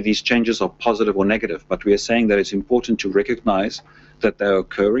we say these changes are positive or negative, but we are saying that it's important to recognize that they're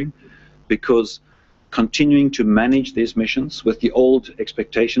occurring, because continuing to manage these missions with the old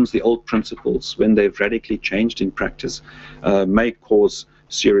expectations, the old principles, when they've radically changed in practice, may cause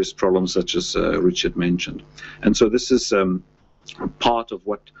serious problems, such as Richard mentioned. And so this is part of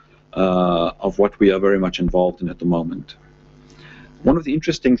what we are very much involved in at the moment. One of the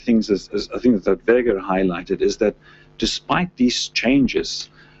interesting things is I think that Vega highlighted, is that despite these changes,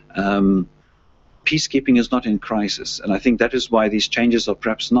 peacekeeping is not in crisis, and I think that is why these changes are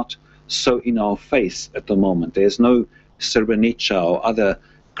perhaps not so in our face at the moment. There's no Srebrenica or other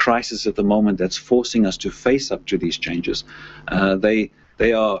crisis at the moment that's forcing us to face up to these changes.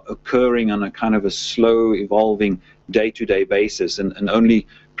 They are occurring on a kind of a slow, evolving, day-to-day basis, and only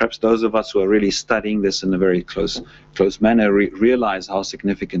perhaps those of us who are really studying this in a very close manner realize how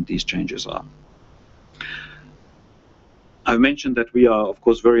significant these changes are. I've mentioned that we are, of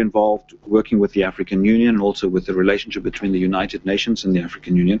course, very involved working with the African Union, and also with the relationship between the United Nations and the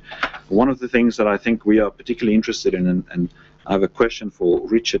African Union. One of the things that I think we are particularly interested in, and I have a question for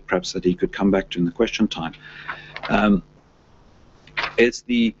Richard, perhaps, that he could come back to in the question time, is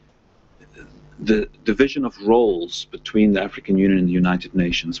the division of roles between the African Union and the United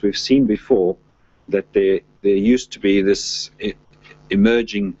Nations. We've seen before that there used to be this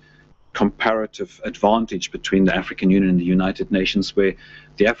emerging comparative advantage between the African Union and the United Nations, where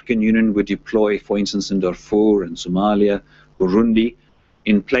the African Union would deploy, for instance, in Darfur and Somalia, Burundi,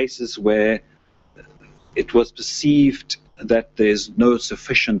 in places where it was perceived that there's no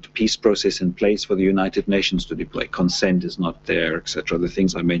sufficient peace process in place for the United Nations to deploy. Consent is not there, etc., the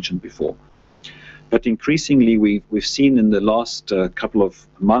things I mentioned before. But increasingly, we've seen in the last couple of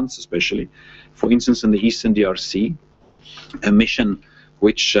months, especially, for instance, in the Eastern DRC, a mission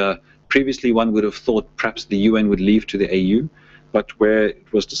which previously one would have thought perhaps the UN would leave to the AU, but where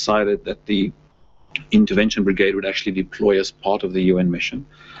it was decided that the intervention brigade would actually deploy as part of the UN mission.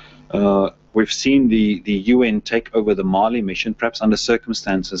 We've seen the UN take over the Mali mission, perhaps under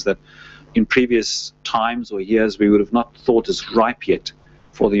circumstances that in previous times or years we would have not thought as ripe yet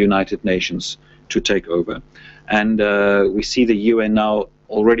for the United Nations to take over. And we see the UN now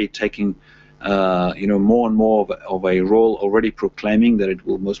already taking more and more of a role, already proclaiming that it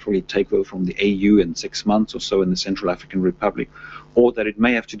will most probably take over from the AU in 6 months or so in the Central African Republic, or that it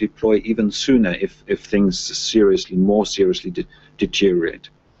may have to deploy even sooner if things more seriously deteriorate.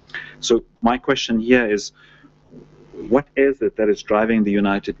 So my question here is, what is it that is driving the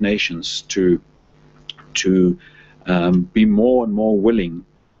United Nations to be more and more willing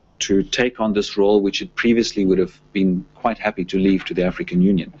to take on this role, which it previously would have been quite happy to leave to the African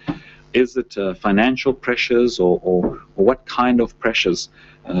Union? Is it financial pressures, or what kind of pressures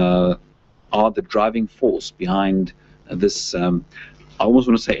are the driving force behind this, I almost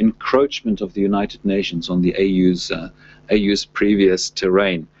want to say, encroachment of the United Nations on the AU's previous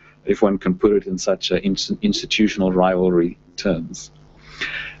terrain, if one can put it in such institutional rivalry terms.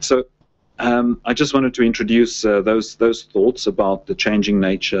 So I just wanted to introduce those thoughts about the changing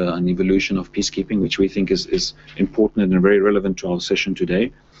nature and evolution of peacekeeping, which we think is important and very relevant to our session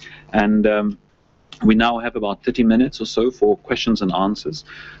today. And we now have about 30 minutes or so for questions and answers.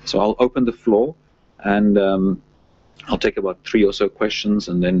 So I'll open the floor, and I'll take about 3 or so questions,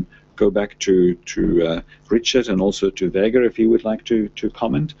 and then go back to Richard and also to Vega if he would like to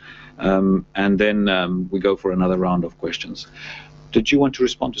comment. And then we go for another round of questions. Did you want to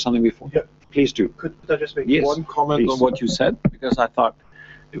respond to something before? Yeah. Please do. Could I just make Yes, one comment please. on what you said? Because I thought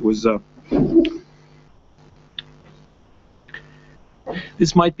it was...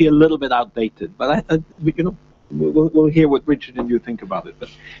 this might be a little bit outdated, but we'll hear what Richard and you think about it. But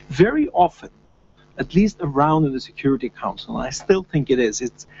very often, at least around in the Security Council, and I still think it is,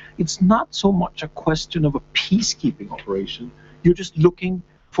 it's not so much a question of a peacekeeping operation. You're just looking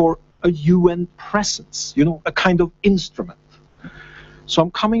for a UN presence, a kind of instrument. So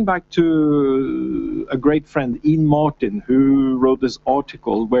I'm coming back to a great friend, Ian Martin, who wrote this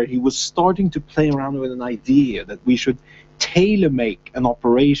article where he was starting to play around with an idea that we should tailor-make an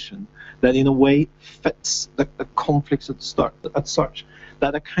operation that in a way fits the conflicts at such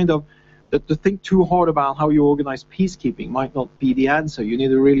that a kind of that to think too hard about how you organize peacekeeping might not be the answer. You need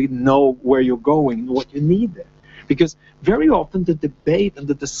to really know where you're going and what you need there. Because very often the debate and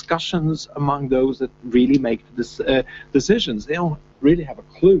the discussions among those that really make this, decisions, they don't really have a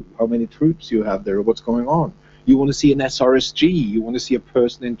clue how many troops you have there or what's going on. You want to see an SRSG, you want to see a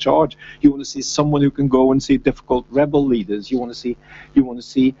person in charge, you want to see someone who can go and see difficult rebel leaders, you want to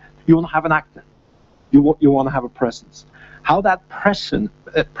have an actor, you want to have a presence. How that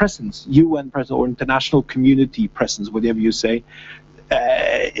presence, UN presence or international community presence, whatever you say,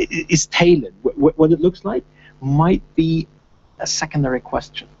 is tailored, what it looks like, might be a secondary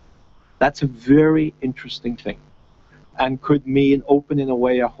question. That's a very interesting thing, and could mean open, in a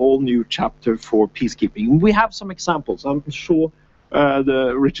way, a whole new chapter for peacekeeping. We have some examples. I'm sure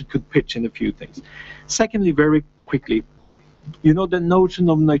Richard could pitch in a few things. Secondly, very quickly, the notion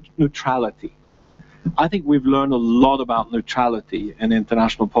of neutrality. I think we've learned a lot about neutrality in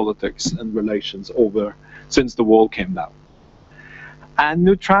international politics and relations since the wall came down. And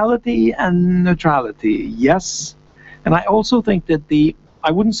neutrality, yes. And I also think that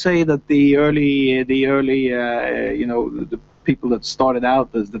I wouldn't say that the early, the people that started out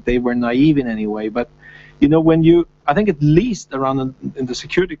as that they were naive in any way, but I think at least around in the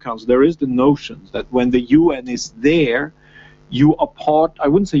Security Council, there is the notion that when the UN is there, you are part, I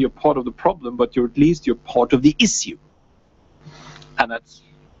wouldn't say you're part of the problem, but at least you're part of the issue. And that's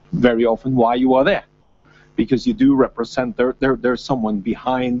very often why you are there. Because you do represent, there's someone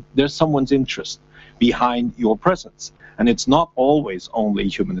behind, there's someone's interest behind your presence. And it's not always only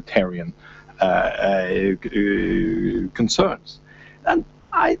humanitarian concerns. And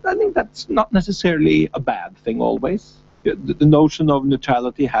I think that's not necessarily a bad thing always. The notion of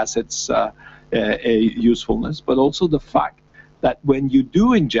neutrality has its usefulness, but also the fact that when you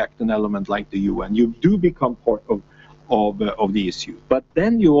do inject an element like the UN, you do become part of the issue. But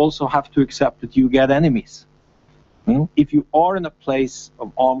then you also have to accept that you get enemies. If you are in a place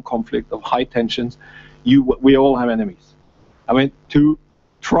of armed conflict, of high tensions, we all have enemies. I mean, to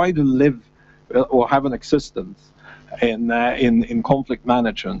try to live or have an existence in conflict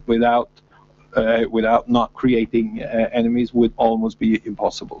management without not creating enemies would almost be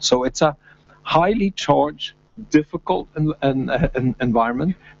impossible. So it's a highly charged, difficult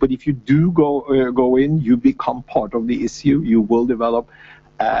environment. But if you do go in, you become part of the issue. You will develop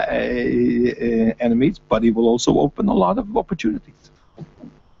enemies, but it will also open a lot of opportunities.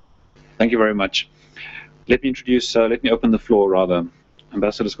 Thank you very much. Let me open the floor rather.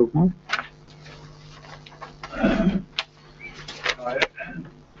 Ambassador Skogman. I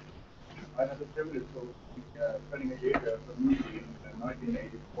had the privilege of spending a year at a meeting in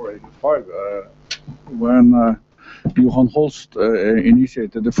 1984-85 when Johan Holst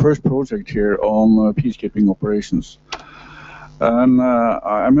initiated the first project here on peacekeeping operations. And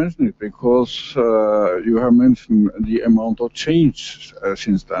I mention it because you have mentioned the amount of change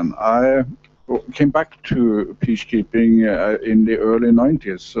since then. I came back to peacekeeping in the early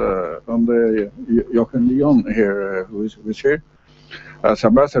 90s under Jochen Leon here, who was here, as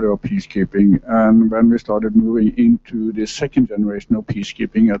ambassador of peacekeeping, and when we started moving into the second generation of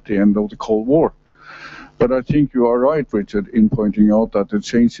peacekeeping at the end of the Cold War. But I think you are right, Richard, in pointing out that the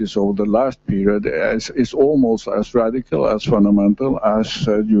changes over the last period is almost as radical, as fundamental as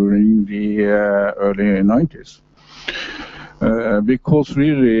during the early 90s. Because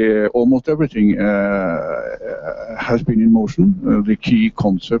really almost everything has been in motion. The key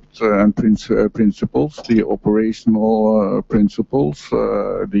concepts and principles, the operational principles,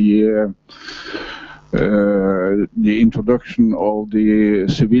 the introduction of the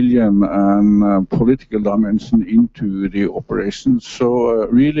civilian and political dimension into the operations. So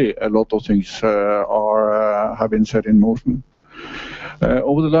really a lot of things have been set in motion.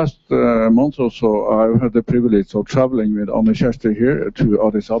 Over the last month or so, I've had the privilege of traveling with Anne Kjersti here to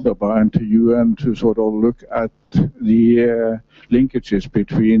Addis Ababa and to UN to sort of look at the linkages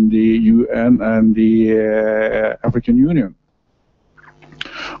between the UN and the African Union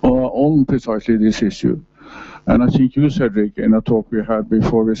on precisely this issue. And I think you, Cedric, in a talk we had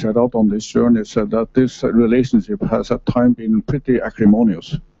before we set out on this journey, said that this relationship has at times been pretty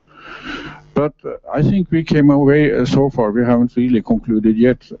acrimonious. But I think we came away so far, we haven't really concluded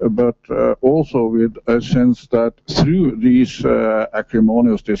yet, but also with a sense that through these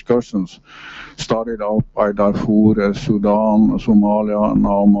acrimonious discussions, started out by Darfur, Sudan, Somalia,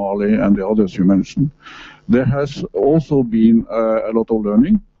 now Mali, and the others you mentioned, there has also been a lot of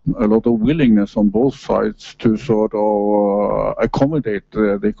learning, a lot of willingness on both sides to sort of accommodate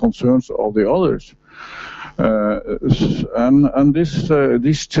the concerns of the others. And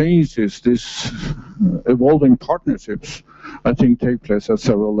these changes, these evolving partnerships, I think take place at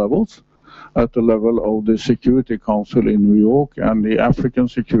several levels. At the level of the Security Council in New York and the African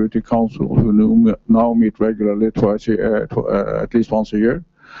Security Council, who now meet regularly at least once a year.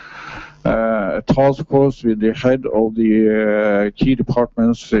 A task force with the head of the key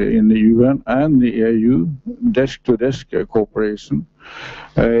departments in the UN and the AU, desk-to-desk cooperation,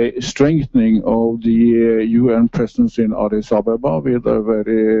 strengthening of the UN presence in Addis Ababa with a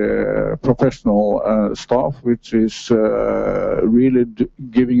very professional staff, which is really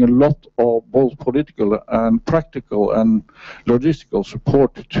giving a lot of both political and practical and logistical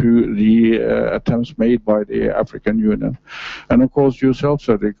support to the attempts made by the African Union. And of course, yourself,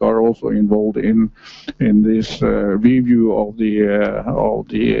 Cedric, are also involved in this review of the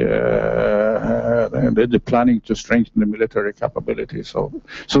planning to strengthen the military capability. So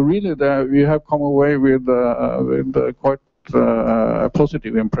really, we have come away with quite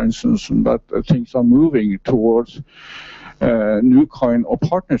positive impressions that things are moving towards new kind of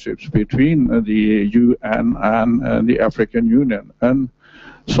partnerships between the UN and the African Union. And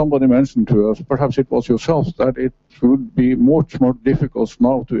somebody mentioned to us, perhaps it was yourself, that it would be much more difficult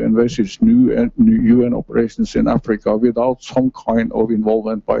now to envisage new UN operations in Africa without some kind of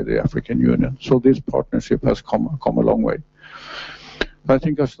involvement by the African Union. So this partnership has come a long way. I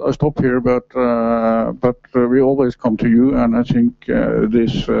think I stop here, but we always come to you, and I think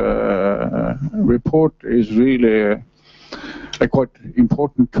this report is really a quite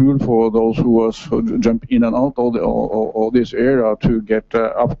important tool for those who jump in and out of this area to get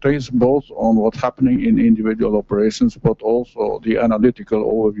updates both on what's happening in individual operations, but also the analytical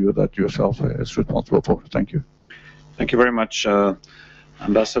overview that yourself is responsible for. Thank you. Thank you very much,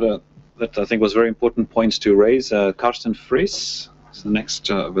 Ambassador. That I think was very important points to raise. Carsten Friis is the next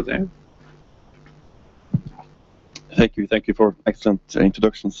over there. Thank you for excellent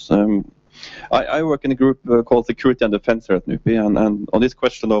introductions. I work in a group called Security and Defense here at NUPI, and on this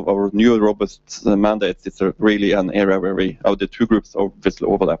question of our new robust mandates, it's really an area where the two groups obviously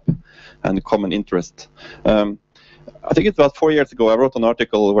overlap and common interest. I think it's about 4 years ago I wrote an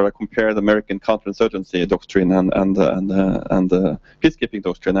article where I compared American counterinsurgency doctrine and peacekeeping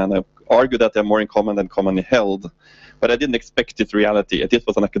doctrine, and I argued that they're more in common than commonly held. But I didn't expect this reality. This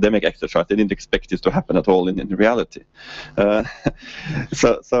was an academic exercise. I didn't expect this to happen at all in reality.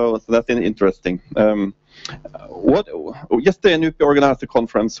 So that's interesting. Yesterday, NUPI organized a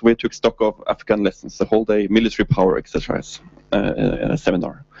conference. We took stock of Afghan lessons, the whole day military power exercise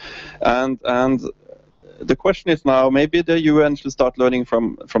seminar, and the question is now, maybe the UN should start learning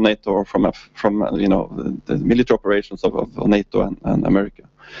from NATO or from the military operations of NATO and America.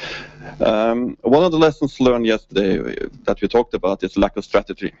 One of the lessons learned yesterday that we talked about is lack of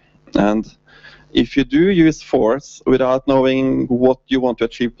strategy. And if you do use force without knowing what you want to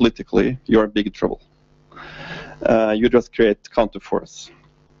achieve politically, you're in big trouble. You just create counter force.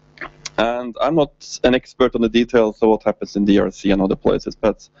 And I'm not an expert on the details of what happens in DRC and other places,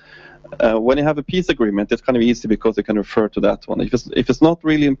 but when you have a peace agreement, it's kind of easy because you can refer to that one. If it's not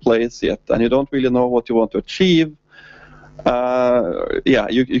really in place yet and you don't really know what you want to achieve,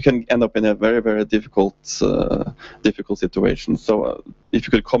 you can end up in a very, very difficult situation. So if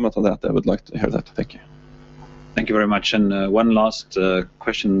you could comment on that, I would like to hear that. Thank you. Thank you very much. And one last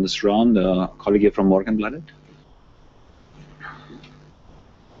question in this round, colleague here from Morgenbladet.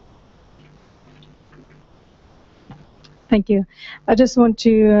 Thank you. I just want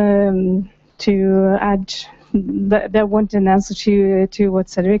to add that I want an answer to what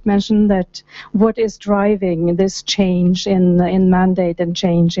Cedric mentioned, that what is driving this change in mandate and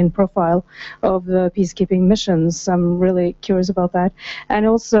change in profile of the peacekeeping missions. I'm really curious about that. And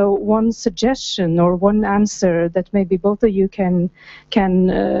also one suggestion or one answer that maybe both of you can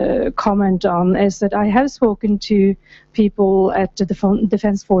comment on is that I have spoken to people at the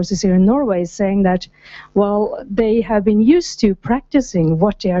defense forces here in Norway saying that, well, they have been used to practicing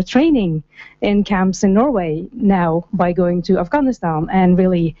what they are training in camps in Norway now by going to Afghanistan, and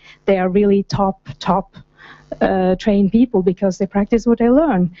really they are really top trained people because they practice what they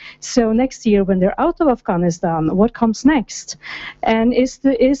learn. So next year when they're out of Afghanistan, what comes next? And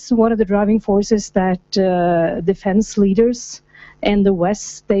is one of the driving forces that defense leaders in the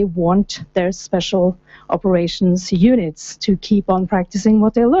West, they want their special operations units to keep on practicing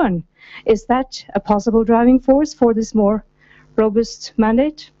what they learn. Is that a possible driving force for this more robust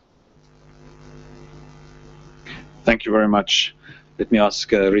mandate? Thank you very much. Let me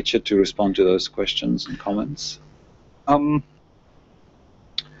ask Richard to respond to those questions and comments. A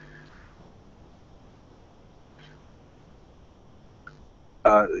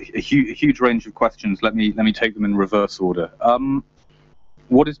huge range of questions. Let me take them in reverse order.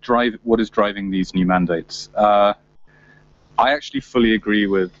 What is driving these new mandates? I actually fully agree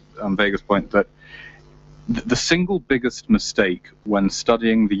with Vega's point that the single biggest mistake when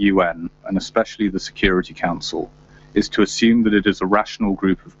studying the UN, and especially the Security Council, is to assume that it is a rational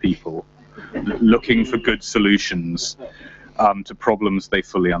group of people looking for good solutions to problems they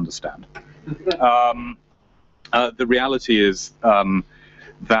fully understand. The reality is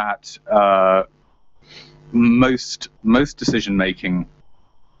that most decision-making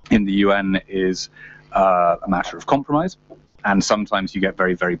in the UN is a matter of compromise, and sometimes you get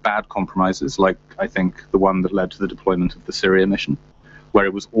very, very bad compromises, like I think the one that led to the deployment of the Syria mission, where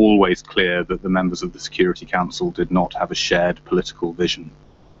it was always clear that the members of the Security Council did not have a shared political vision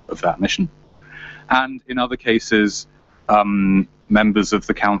of that mission. And in other cases, members of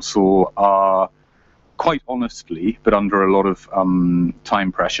the Council are quite honestly, but under a lot of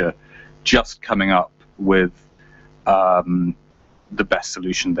time pressure, just coming up with the best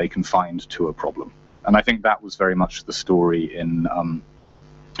solution they can find to a problem. And I think that was very much the story in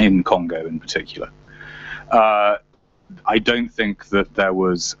Congo in particular. I don't think that there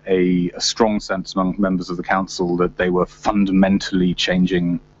was a strong sense among members of the Council that they were fundamentally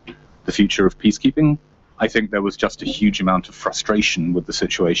changing the future of peacekeeping. I think there was just a huge amount of frustration with the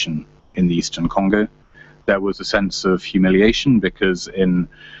situation in the Eastern Congo. There was a sense of humiliation because in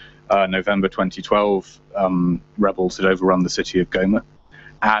November 2012, rebels had overrun the city of Goma,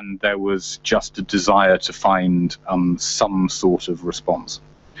 and there was just a desire to find some sort of response.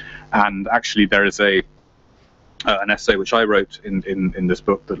 And actually there is an essay which I wrote in this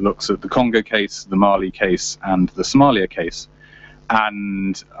book that looks at the Congo case, the Mali case, and the Somalia case,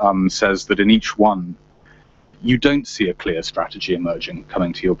 and says that in each one, you don't see a clear strategy emerging,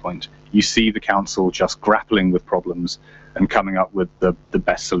 coming to your point. You see the Council just grappling with problems and coming up with the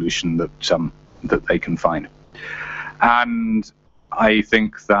best solution that they can find. And I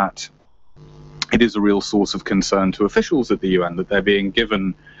think that it is a real source of concern to officials at the UN that they're being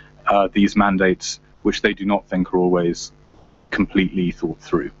given these mandates which they do not think are always completely thought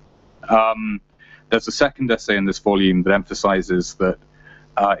through. There's a second essay in this volume that emphasizes that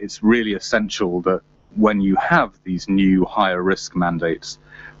it's really essential that when you have these new higher risk mandates,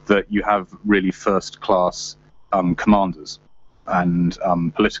 that you have really first-class commanders and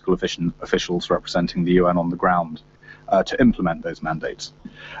political officials representing the UN on the ground to implement those mandates.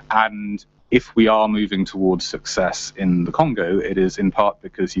 And if we are moving towards success in the Congo, it is in part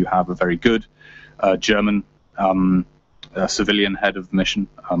because you have a very good German civilian head of the mission,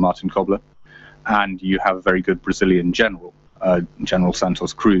 Martin Kobler, and you have a very good Brazilian general, General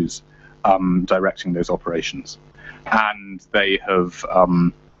Santos Cruz, directing those operations. And they have,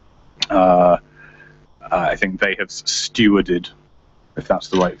 I think they have stewarded, if that's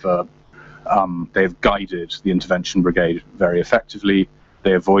the right verb, they have guided the intervention brigade very effectively.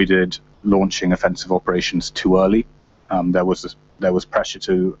 They avoided launching offensive operations too early. There was pressure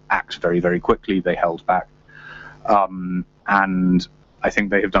to act very, very quickly. They held back. And I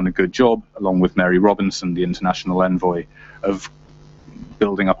think they have done a good job, along with Mary Robinson, the international envoy, of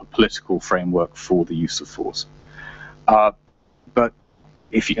building up a political framework for the use of force. But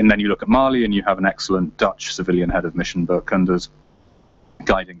and then you look at Mali, and you have an excellent Dutch civilian head of mission, Bert Koenders,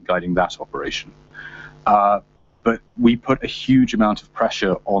 guiding that operation. but we put a huge amount of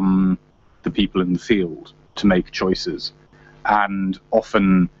pressure on the people in the field to make choices. And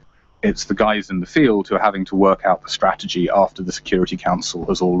often it's the guys in the field who are having to work out the strategy after the Security Council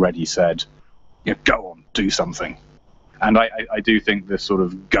has already said, you know, go on, do something. And I do think this sort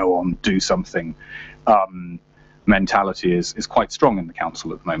of go on, do something mentality is quite strong in the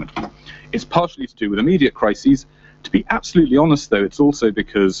Council at the moment. It's partially to do with immediate crises. To be absolutely honest, though, it's also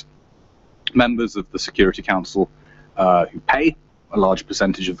because members of the Security Council who pay a large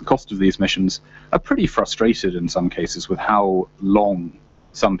percentage of the cost of these missions are pretty frustrated in some cases with how long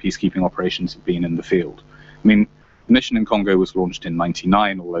some peacekeeping operations have been in the field. I mean, the mission in Congo was launched in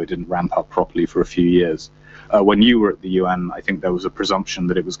 '99, although it didn't ramp up properly for a few years. When you were at the UN, I think there was a presumption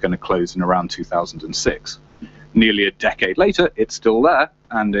that it was going to close in around 2006. Nearly a decade later, it's still there,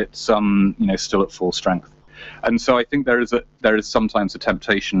 and it's you know, still at full strength. And so I think there is sometimes a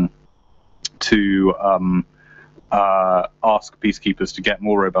temptation to ask peacekeepers to get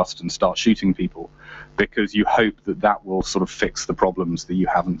more robust and start shooting people, because you hope that that will sort of fix the problems that you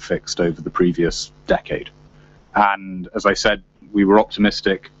haven't fixed over the previous decade. And as I said, we were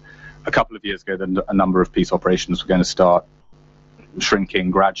optimistic a couple of years ago that a number of peace operations were going to start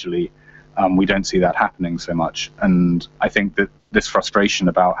shrinking gradually. We don't see that happening so much. And I think that this frustration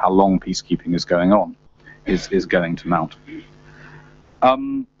about how long peacekeeping is going on is going to mount.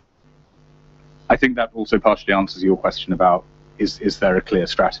 I think that also partially answers your question about is there a clear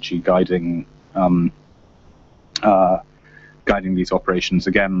strategy guiding these operations.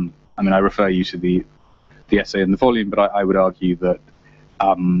 Again, I mean, I refer you to the essay in the volume, but I would argue that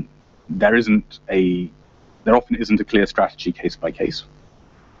there often isn't a clear strategy case by case.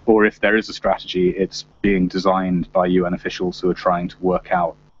 Or if there is a strategy, it's being designed by UN officials who are trying to work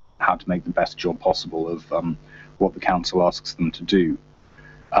out how to make the best job possible of what the Council asks them to do.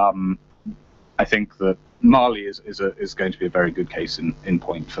 I think that Mali is going to be a very good case in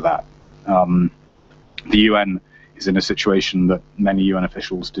point for that. The UN is in a situation that many UN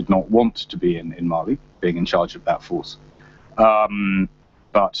officials did not want to be in Mali, being in charge of that force.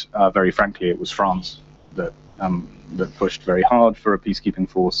 But very frankly, it was France that pushed very hard for a peacekeeping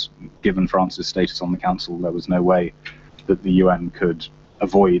force. Given France's status on the Council, there was no way that the UN could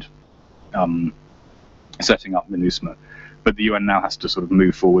avoid setting up MINUSMA. But the UN now has to sort of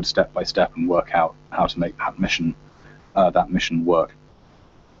move forward step by step and work out how to make that mission work.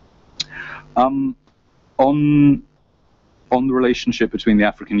 On the relationship between the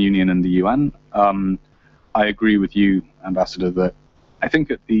African Union and the UN, I agree with you, Ambassador, that I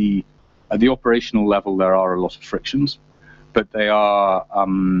think at the operational level there are a lot of frictions, but they are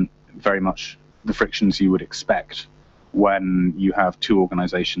very much the frictions you would expect when you have two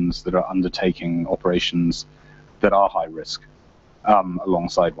organizations that are undertaking operations that are high risk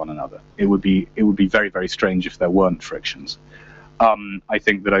alongside one another. It would be very, very strange if there weren't frictions. I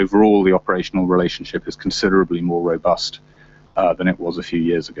think that overall the operational relationship is considerably more robust than it was a few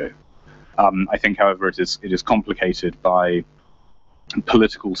years ago. I think, however, it is complicated by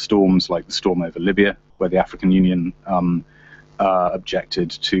political storms like the storm over Libya, where the African Union objected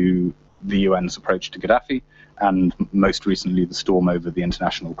to the UN's approach to Gaddafi, and most recently the storm over the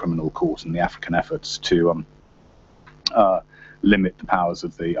International Criminal Court and the African efforts to limit the powers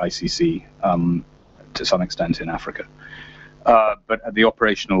of the ICC to some extent in Africa. But at the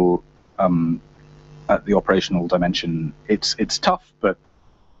operational dimension, it's tough, but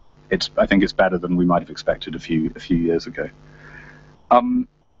I think it's better than we might have expected a few years ago.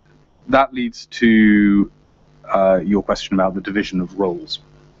 That leads to your question about the division of roles.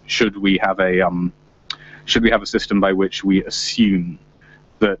 Should we have a system by which we assume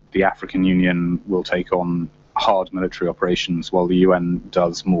that the African Union will take on hard military operations while the UN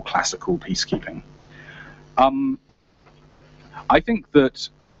does more classical peacekeeping? I think that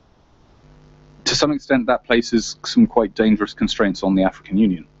to some extent that places some quite dangerous constraints on the African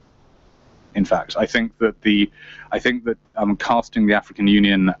Union. In fact, I think that casting the African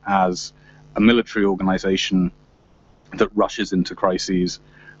Union as a military organization that rushes into crises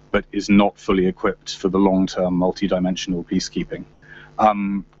but is not fully equipped for the long-term multi-dimensional peacekeeping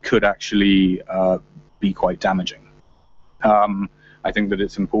could actually be quite damaging. I think that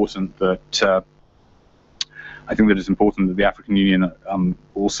it's important that the African Union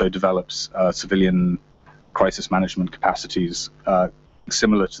also develops civilian crisis management capacities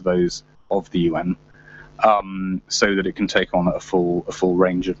similar to those of the UN, so that it can take on a full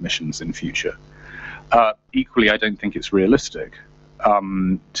range of missions in future. Equally, I don't think it's realistic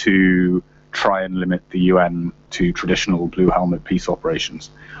to try and limit the UN to traditional blue helmet peace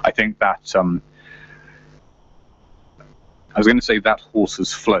operations. I think that I was going to say that horse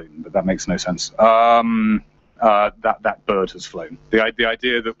has flown, but that makes no sense. that bird has flown. The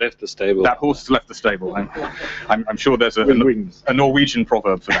idea that Left the stable. that horse has left the stable. I'm sure there's a Norwegian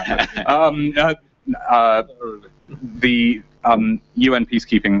proverb for that. The UN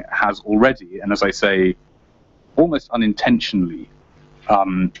peacekeeping has already, and as I say, almost unintentionally,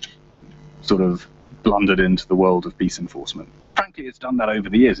 sort of blundered into the world of peace enforcement. Frankly, it's done that over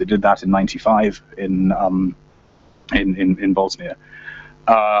the years. It did that in '95 in Bosnia.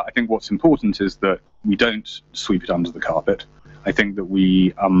 I think what's important is that we don't sweep it under the carpet. I think that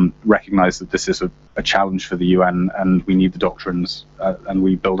we recognize that this is a challenge for the UN, and we need the doctrines, and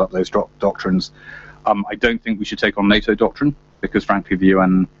we build up those doctrines. I don't think we should take on NATO doctrine, because frankly the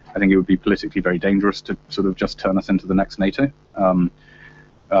UN, I think it would be politically very dangerous to sort of just turn us into the next NATO.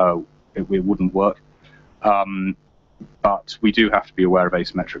 It wouldn't work. But we do have to be aware of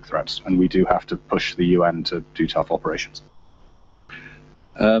asymmetric threats, and we do have to push the UN to do tough operations.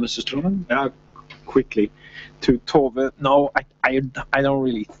 Mr. Stroman? Quickly to Tove, no, I don't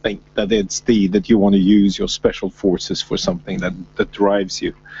really think that it's that you want to use your special forces for something that drives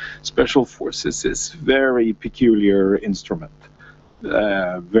you. Special forces is very peculiar instrument,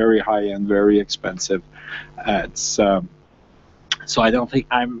 very high end, very expensive. It's so I don't think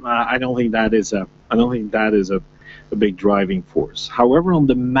that is a big driving force. However, on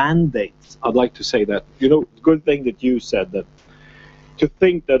the mandates, I'd like to say that, good thing that you said that. To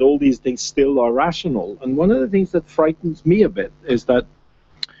think that all these things still are rational. And one of the things that frightens me a bit is that,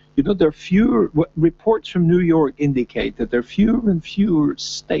 there are fewer, reports from New York indicate that there are fewer and fewer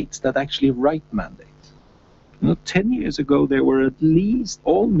states that actually write mandates. 10 years ago, there were at least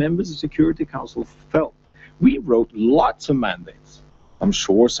all members of Security Council felt we wrote lots of mandates. I'm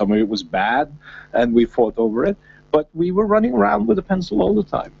sure some of it was bad and we fought over it, but we were running around with a pencil all the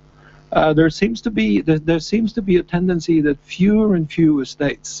time. There seems to be a tendency that fewer and fewer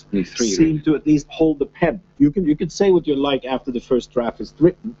states seem to at least hold the pen. You can say what you like after the first draft is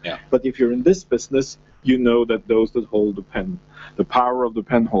written, but if you're in this business, you know that those that hold the pen, the power of the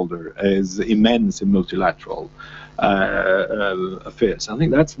pen holder is immense in multilateral affairs. I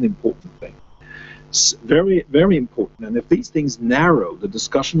think that's an important thing. It's very, very important. And if these things narrow the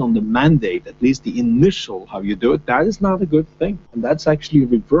discussion on the mandate, at least the initial how you do it, that is not a good thing, and that's actually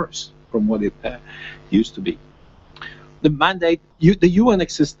reverse from what it used to be. The mandate, the UN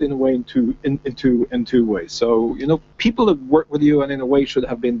exists in a way in two ways. So people that work with the UN in a way should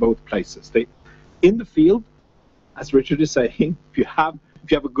have been both places. They, in the field, as Richard is saying, if you have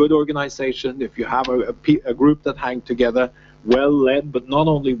a good organization, if you have a group that hang together, well led, but not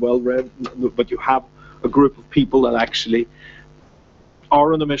only well led, but you have a group of people that actually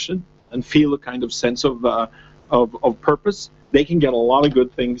are on a mission and feel a kind of sense of purpose, they can get a lot of good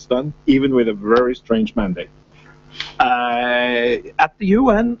things done, even with a very strange mandate. At the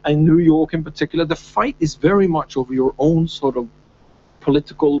UN, and New York in particular, the fight is very much over your own sort of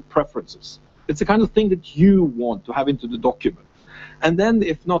political preferences. It's the kind of thing that you want to have into the document. And then,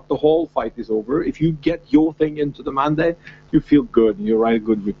 if not the whole fight is over, if you get your thing into the mandate, you feel good and you write a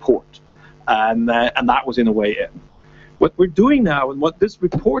good report. And that was in a way it. What we're doing now, and what this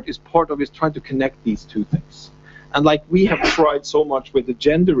report is part of, is trying to connect these two things. And like we have tried so much with the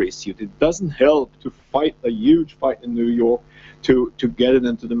gender issue, it doesn't help to fight a huge fight in New York to get it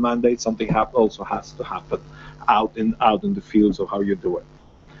into the mandate. Something also has to happen out in the fields of how you do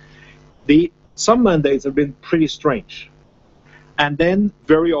it. Some mandates have been pretty strange. And then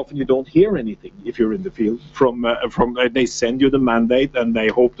very often you don't hear anything if you're in the field from they send you the mandate and they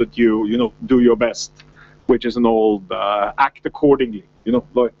hope that you do your best, which is an old act accordingly,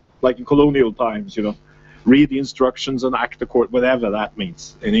 like in colonial times, read the instructions and act accordingly, whatever that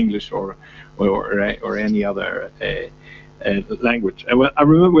means in English or any other language. And I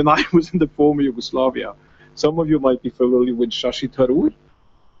remember when I was in the former Yugoslavia, some of you might be familiar with Shashi Tharoor,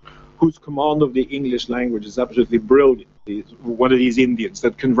 whose command of the English language is absolutely brilliant. He's one of these Indians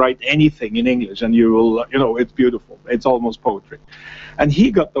that can write anything in English, and you will, it's beautiful. It's almost poetry. And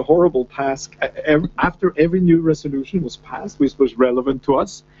he got the horrible task, after every new resolution was passed, which was relevant to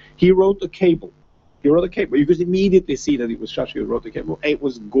us, he wrote a cable. You could immediately see that it was Shashi who wrote the cable. It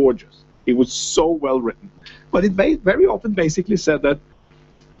was gorgeous. It was so well written. But it very often basically said that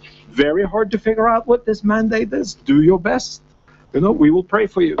very hard to figure out what this mandate is. Do your best. We will pray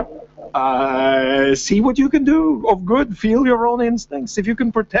for you. See what you can do of good. Feel your own instincts. If you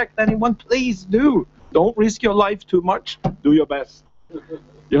can protect anyone, please do. Don't risk your life too much. Do your best.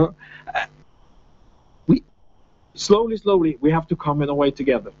 We slowly we have to come in a way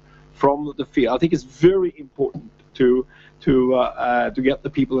together from the field. I think it's very important to get the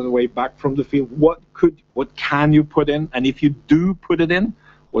people in a way back from the field. What can you put in? And if you do put it in,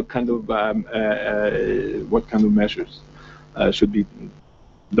 what kind of measures should be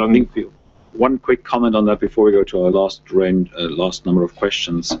done in the field. One quick comment on that before we go to our last number of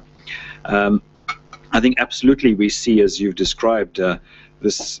questions. I think absolutely we see, as you've described, the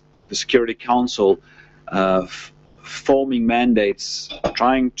Security Council forming mandates,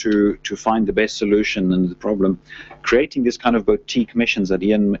 trying to find the best solution and the problem, creating this kind of boutique missions that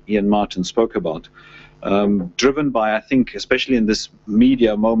Ian Martin spoke about, driven by, I think, especially in this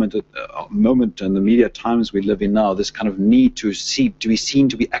media moment and the media times we live in now, this kind of need to be seen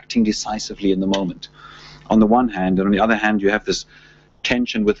to be acting decisively in the moment, on the one hand, and on the other hand, you have this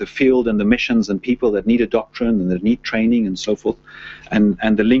tension with the field and the missions and people that need a doctrine and that need training and so forth,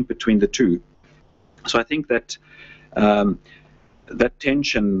 and the link between the two. So I think that that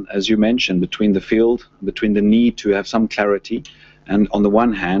tension, as you mentioned, between the field, between the need to have some clarity, and on the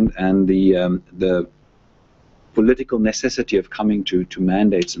one hand, and the political necessity of coming to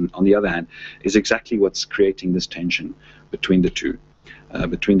mandates, and on the other hand, is exactly what's creating this tension between the two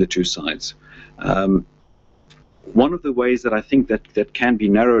sides. One of the ways that I think that can be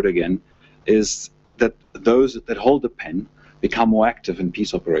narrowed again is that those that hold the pen become more active in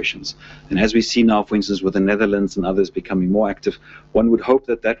peace operations. And as we see now, for instance, with the Netherlands and others becoming more active, one would hope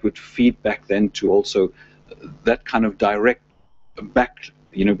that that would feed back then to also that kind of direct back,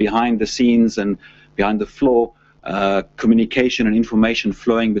 behind the scenes and behind the floor, communication and information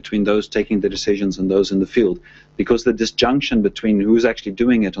flowing between those taking the decisions and those in the field. Because the disjunction between who's actually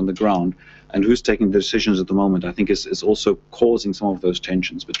doing it on the ground and who's taking the decisions at the moment, I think is also causing some of those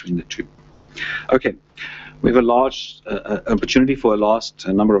tensions between the two. Okay, we have a large opportunity for a last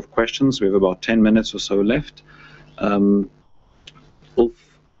number of questions. We have about 10 minutes or so left. Ulf,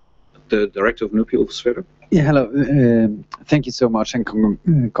 the director of NUPI, Ulf Sverre. Yeah, hello. Thank you so much, and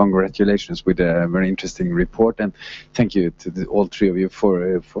congratulations with a very interesting report. And thank you to all three of you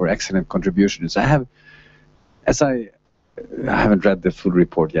for excellent contributions. I haven't read the full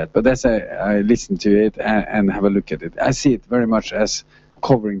report yet, but as I listen to it and have a look at it, I see it very much as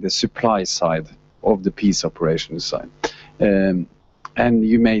covering the supply side of the peace operations side. And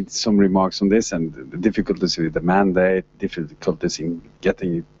you made some remarks on this and the difficulties with the mandate, difficulties in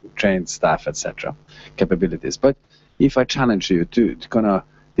getting trained staff, etc., capabilities. But if I challenge you to kind of,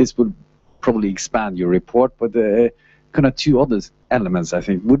 this would probably expand your report, but kind of two other elements I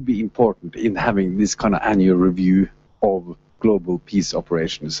think would be important in having this kind of annual review of global peace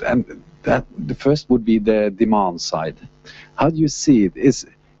operations. And that the first would be the demand side. How do you see it? Is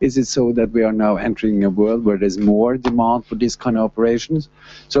it so that we are now entering a world where there's more demand for this kind of operations?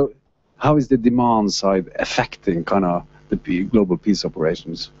 So how is the demand side affecting kind of the global peace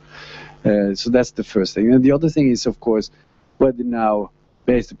operations? So that's the first thing. And the other thing is, of course, whether now,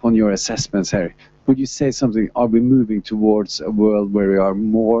 based upon your assessments here, would you say something, are we moving towards a world where we are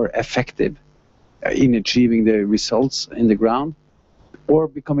more effective in achieving the results in the ground, or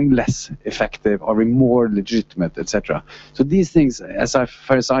becoming less effective? Are we more legitimate, etc.? So these things, as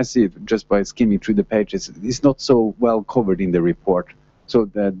far as I see it, just by skimming through the pages, is not so well covered in the report. So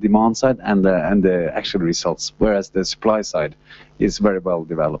the demand side and the actual results, whereas the supply side is very well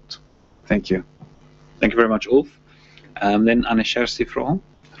developed. Thank you. Thank you very much, Ulf. Then Anne-Kjersti Frø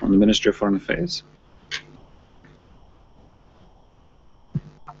from the Ministry of Foreign Affairs.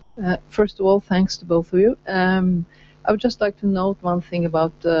 First of all, thanks to both of you. I would just like to note one thing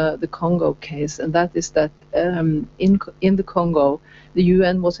about the Congo case, and that is that in the Congo, the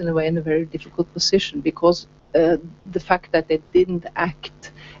UN was in a way in a very difficult position because the fact that they didn't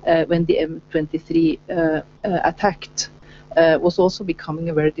act when the M23 attacked was also becoming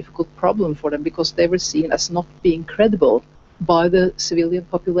a very difficult problem for them, because they were seen as not being credible by the civilian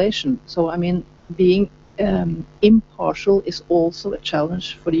population. So, I mean, being impartial is also a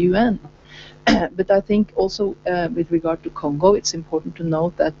challenge for the UN. But I think also with regard to Congo, it's important to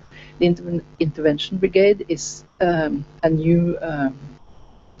note that the intervention brigade is a new,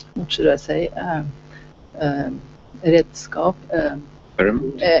 what should I say, redskap,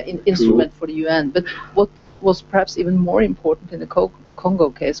 instrument for the UN. But what was perhaps even more important in the Congo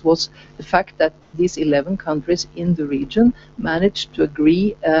case was the fact that these 11 countries in the region managed to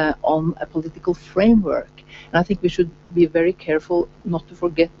agree on a political framework. And I think we should be very careful not to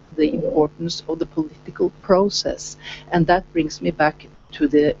forget the importance of the political process. And that brings me back to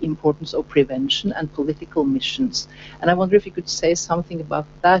the importance of prevention and political missions. And I wonder if you could say something about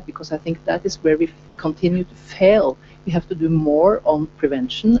that, because I think that is where we continue to fail. We have to do more on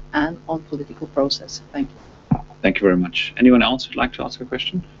prevention and on political process. Thank you. Thank you very much. Anyone else who'd like to ask a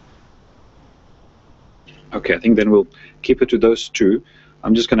question? Okay, I think then we'll keep it to those two.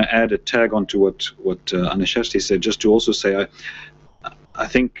 I'm just going to add a tag onto what Anne-Kjersti said, just to also say I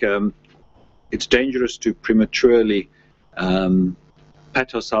think it's dangerous to prematurely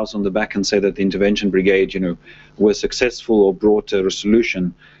pat ourselves on the back and say that the intervention brigade, was successful or brought a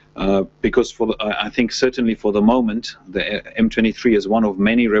resolution. Because I think certainly for the moment, the M23 is one of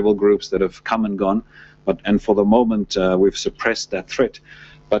many rebel groups that have come and gone, and for the moment we've suppressed that threat.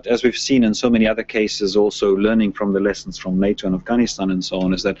 But as we've seen in so many other cases, also learning from the lessons from NATO and Afghanistan and so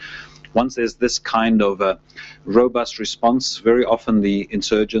on, is that once there's this kind of robust response, very often the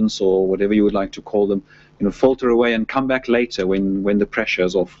insurgents, or whatever you would like to call them, falter away and come back later when the pressure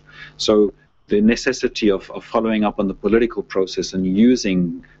is off. So the necessity of following up on the political process and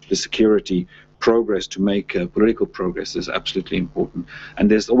using the security progress to make political progress is absolutely important.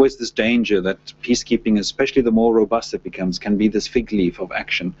 And there's always this danger that peacekeeping, especially the more robust it becomes, can be this fig leaf of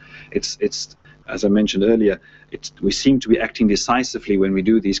action. It's as I mentioned earlier, we seem to be acting decisively when we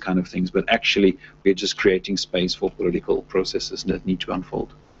do these kind of things, but actually we're just creating space for political processes that need to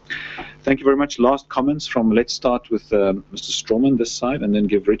unfold. Thank you very much. Last comments from, let's start with Mr. Strawman this side, and then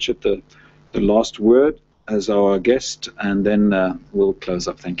give Richard the last word as our guest, and then we'll close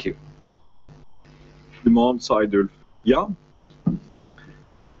up. Thank you. Demand side, Ulf. Yeah,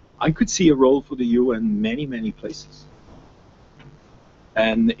 I could see a role for the UN many places.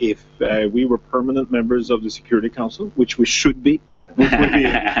 And if we were permanent members of the Security Council, which we should be,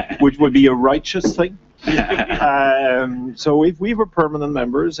 which would be a righteous thing. So if we were permanent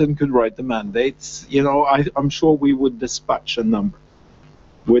members and could write the mandates, I'm sure we would dispatch a number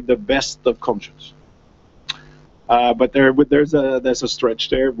with the best of conscience. But there's a stretch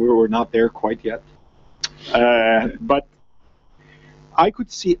there. We're not there quite yet. But I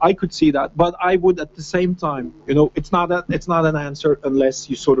could see that, but I would at the same time, it's not an answer unless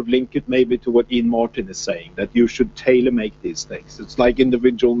you sort of link it maybe to what Ian Martin is saying, that you should tailor-make these things. It's like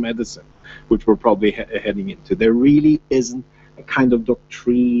individual medicine, which we're probably heading into. There really isn't a kind of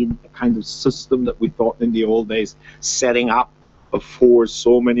doctrine, a kind of system that we thought in the old days, setting up a force,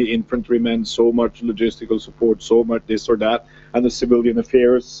 so many infantrymen, so much logistical support, so much this or that, and the civilian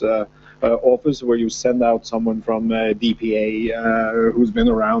affairs office where you send out someone from DPA who's been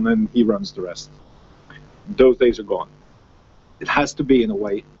around and he runs the rest. Those days are gone. It has to be, in a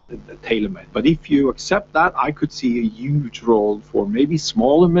way, tailor-made. But if you accept that, I could see a huge role for maybe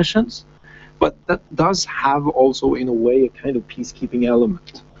smaller missions, but that does have also, in a way, a kind of peacekeeping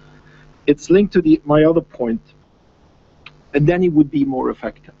element. It's linked to my other point, and then it would be more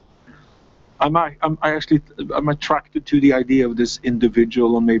effective. I'm attracted to the idea of this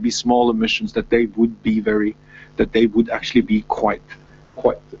individual or maybe smaller missions, that they would actually be quite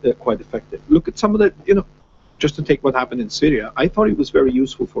effective. Look at some of the, just to take what happened in Syria, I thought it was very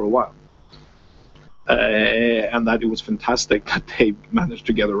useful for a while, and that it was fantastic that they managed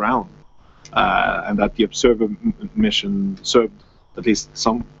to get around, and that the observer mission served at least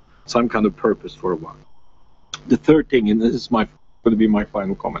some kind of purpose for a while. The third thing, and this is going to be my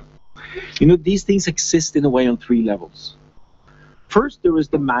final comment. These things exist in a way on three levels. First, there is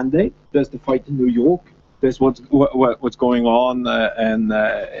the mandate. There's the fight in New York. There's what's going on,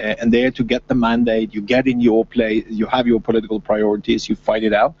 and there to get the mandate, you get in your place, you have your political priorities, you fight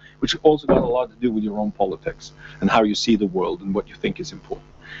it out, which also got a lot to do with your own politics and how you see the world and what you think is important.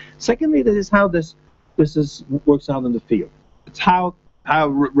 Secondly, that is how this works out in the field. It's how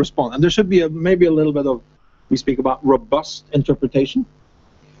respond, and there should be maybe a little bit of, we speak about robust interpretation.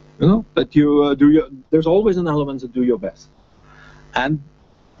 That you there's always an element to do your best, and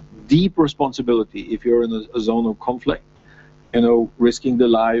deep responsibility if you're in a zone of conflict, risking the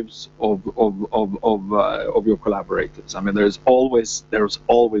lives of your collaborators. I mean, there's always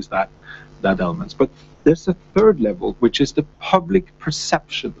that element. But there's a third level, which is the public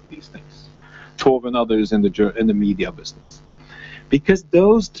perception of these things. Tove and others in the media business. Because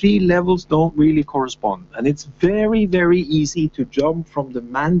those three levels don't really correspond. And it's very, very easy to jump from the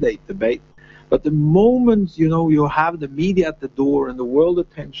mandate debate. But the moment, you have the media at the door and the world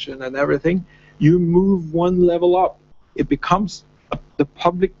attention and everything, you move one level up. It becomes the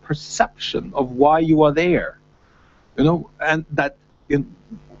public perception of why you are there. And that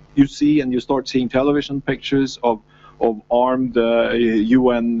you see, and you start seeing television pictures of armed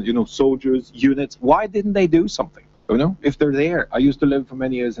UN, soldiers, units. Why didn't they do something? If they're there. I used to live for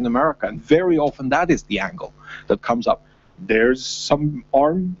many years in America, and very often that is the angle that comes up. There's some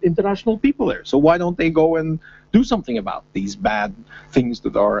armed international people there, so why don't they go and do something about these bad things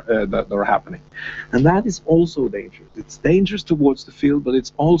that are happening? And that is also dangerous. It's dangerous towards the field, but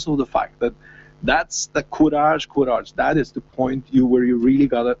it's also the fact that that's the courage. That is the point where you really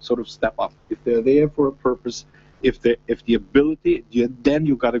gotta sort of step up. If they're there for a purpose, if the ability, then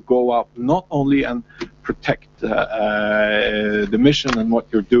you gotta go out not only and protect the mission and what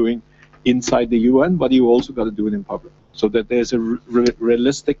you're doing inside the UN, but you also got to do it in public, so that there's a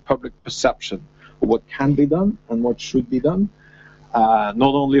realistic public perception of what can be done and what should be done, not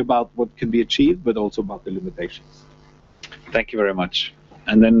only about what can be achieved, but also about the limitations. Thank you very much.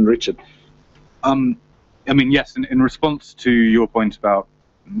 And then Richard. I mean, yes, in response to your point about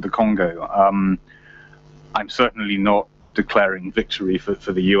the Congo, I'm certainly not declaring victory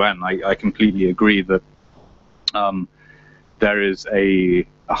for the UN. I completely agree that there is a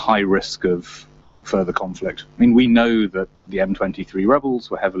high risk of further conflict. I mean, we know that the M23 rebels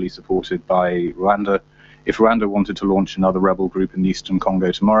were heavily supported by Rwanda. If Rwanda wanted to launch another rebel group in the Eastern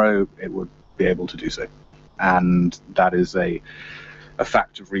Congo tomorrow, it would be able to do so. And that is a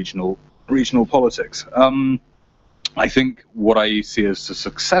fact of regional politics. I think what I see as a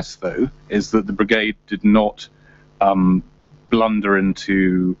success, though, is that the brigade did not blunder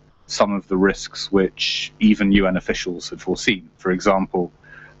into some of the risks which even UN officials had foreseen. For example,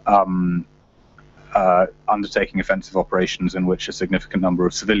 undertaking offensive operations in which a significant number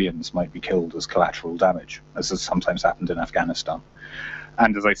of civilians might be killed as collateral damage, as has sometimes happened in Afghanistan.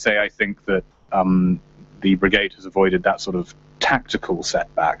 And as I say, I think that the brigade has avoided that sort of tactical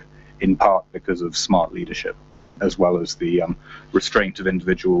setback, in part because of smart leadership, as well as the restraint of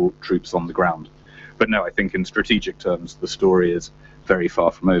individual troops on the ground. But no, I think in strategic terms, the story is very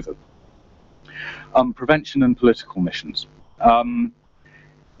far from over. Prevention and political missions.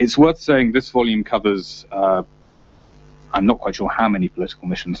 It's worth saying this volume covers, I'm not quite sure how many political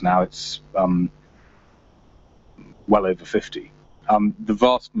missions now, it's well over 50. The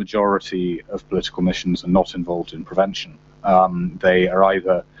vast majority of political missions are not involved in prevention. They are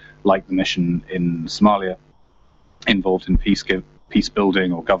either, like the mission in Somalia, involved in peace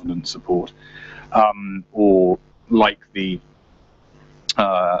building or governance support, or like the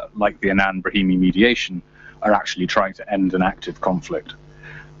Annan Brahimi mediation, are actually trying to end an active conflict.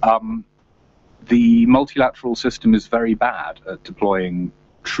 The multilateral system is very bad at deploying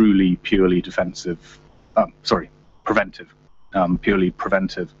truly purely preventive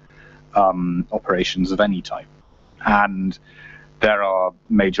operations of any type. And there are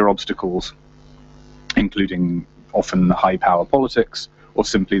major obstacles, including often high power politics, or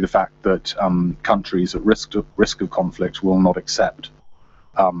simply the fact that countries at risk of conflict will not accept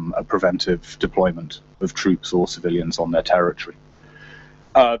a preventive deployment of troops or civilians on their territory.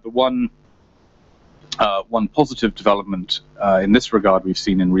 The one positive development in this regard we've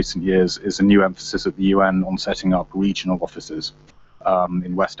seen in recent years is a new emphasis at the UN on setting up regional offices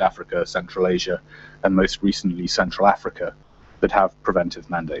in West Africa, Central Asia, and most recently Central Africa, that have preventive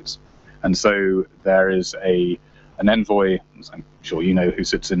mandates. And so there is an envoy, as I'm sure you know, who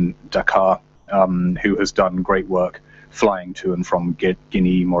sits in Dakar, who has done great work flying to and from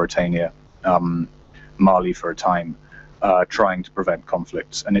Guinea, Mauritania, Mali for a time, trying to prevent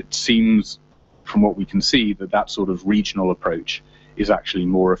conflicts. And it seems, from what we can see, that that sort of regional approach is actually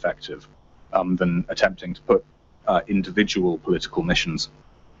more effective than attempting to put individual political missions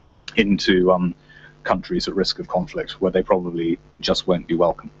into countries at risk of conflict, where they probably just won't be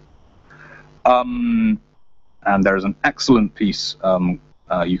welcome. And there is an excellent piece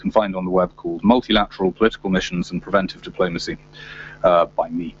you can find on the web called Multilateral Political Missions and Preventive Diplomacy by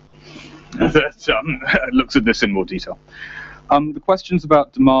me, that looks at this in more detail. The questions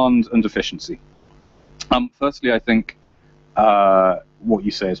about demand and efficiency. Firstly, I think what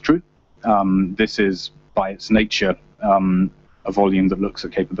you say is true. This is, by its nature, a volume that looks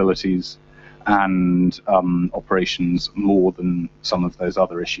at capabilities and operations more than some of those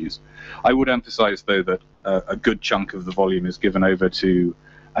other issues. I would emphasize, though, that a good chunk of the volume is given over to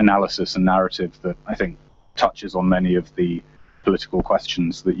analysis and narrative that I think touches on many of the political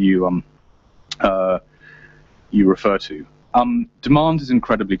questions that you refer to. Demand is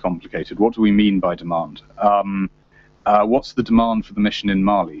incredibly complicated. What do we mean by demand? What's the demand for the mission in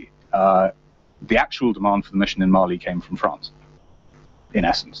Mali? The actual demand for the mission in Mali came from France, in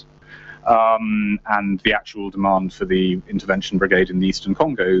essence. And the actual demand for the intervention brigade in the Eastern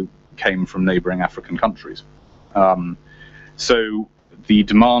Congo came from neighboring African countries. So the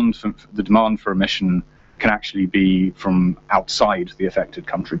demand for a mission can actually be from outside the affected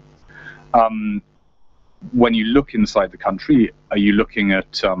country. When you look inside the country, are you looking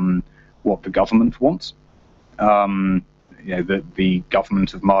at what the government wants? The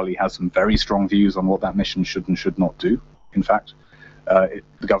government of Mali has some very strong views on what that mission should and should not do. In fact,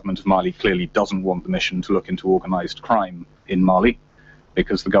 the government of Mali clearly doesn't want the mission to look into organized crime in Mali,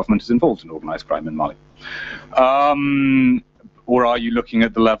 because the government is involved in organized crime in Mali. Or are you looking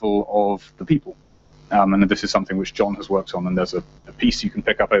at the level of the people? and this is something which John has worked on, and there's a piece you can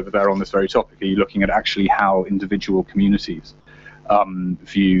pick up over there on this very topic. Are you looking at actually how individual communities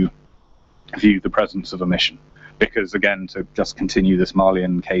view the presence of a mission? Because again, to just continue this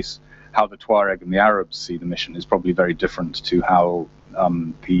Malian case, how the Tuareg and the Arabs see the mission is probably very different to how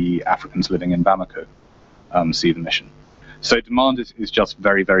the Africans living in Bamako see the mission. So demand is just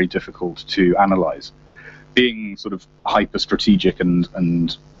very, very difficult to analyze. Being sort of hyper-strategic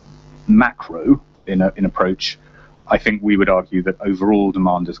and macro in approach, I think we would argue that overall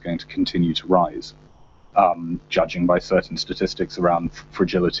demand is going to continue to rise, judging by certain statistics around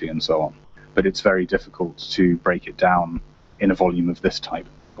fragility and so on. But it's very difficult to break it down in a volume of this type,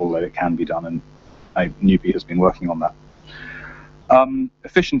 although it can be done, and NUPI has been working on that.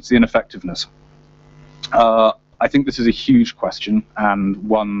 Efficiency and effectiveness. I think this is a huge question, and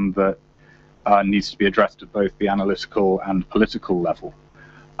one that needs to be addressed at both the analytical and political level.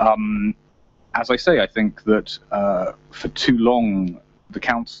 As I say, I think that for too long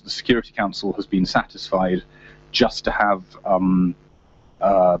the Security Council has been satisfied just to have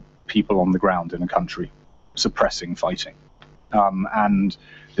people on the ground in a country suppressing fighting. And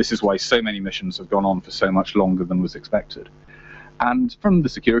this is why so many missions have gone on for so much longer than was expected. And from the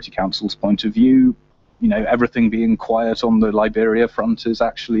Security Council's point of view, you know, everything being quiet on the Liberia front is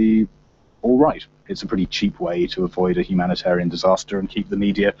actually all right. It's a pretty cheap way to avoid a humanitarian disaster and keep the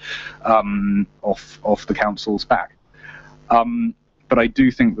media off the council's back. But I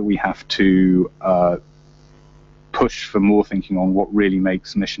do think that we have to push for more thinking on what really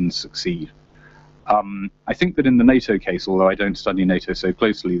makes missions succeed. I think that in the NATO case, although I don't study NATO so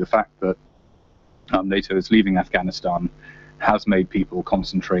closely, the fact that NATO is leaving Afghanistan has made people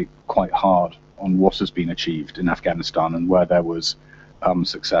concentrate quite hard on what has been achieved in Afghanistan and where there was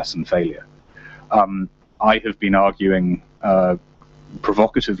success and failure. I have been arguing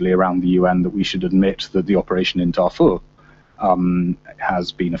provocatively around the UN that we should admit that the operation in Darfur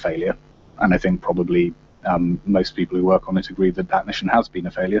has been a failure, and I think probably most people who work on it agree that that mission has been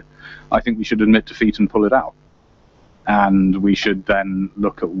a failure. I think we should admit defeat and pull it out, and we should then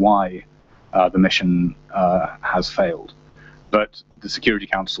look at why the mission has failed. But the Security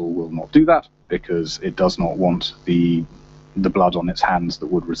Council will not do that because it does not want the blood on its hands that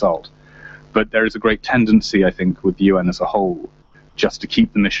would result. But there is a great tendency, I think, with the UN as a whole, just to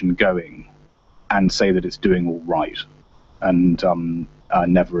keep the mission going and say that it's doing all right, and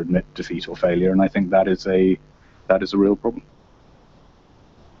never admit defeat or failure. And I think that is a real problem.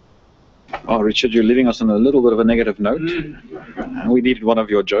 Oh, Richard, you're leaving us on a little bit of a negative note. We needed one of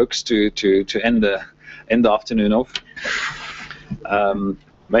your jokes to end the afternoon off.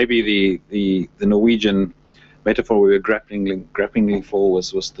 Maybe the Norwegian metaphor we were grappling for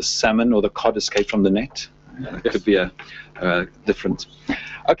was the salmon or the cod escape from the net. It could be a different.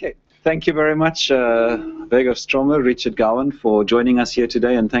 Okay, thank you very much, Vegard Strømmer, Richard Gowan, for joining us here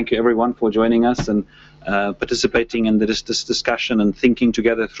today, and thank you everyone for joining us and participating in this discussion and thinking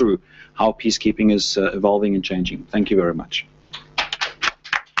together through how peacekeeping is evolving and changing. Thank you very much.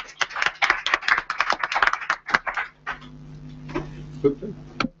 Good.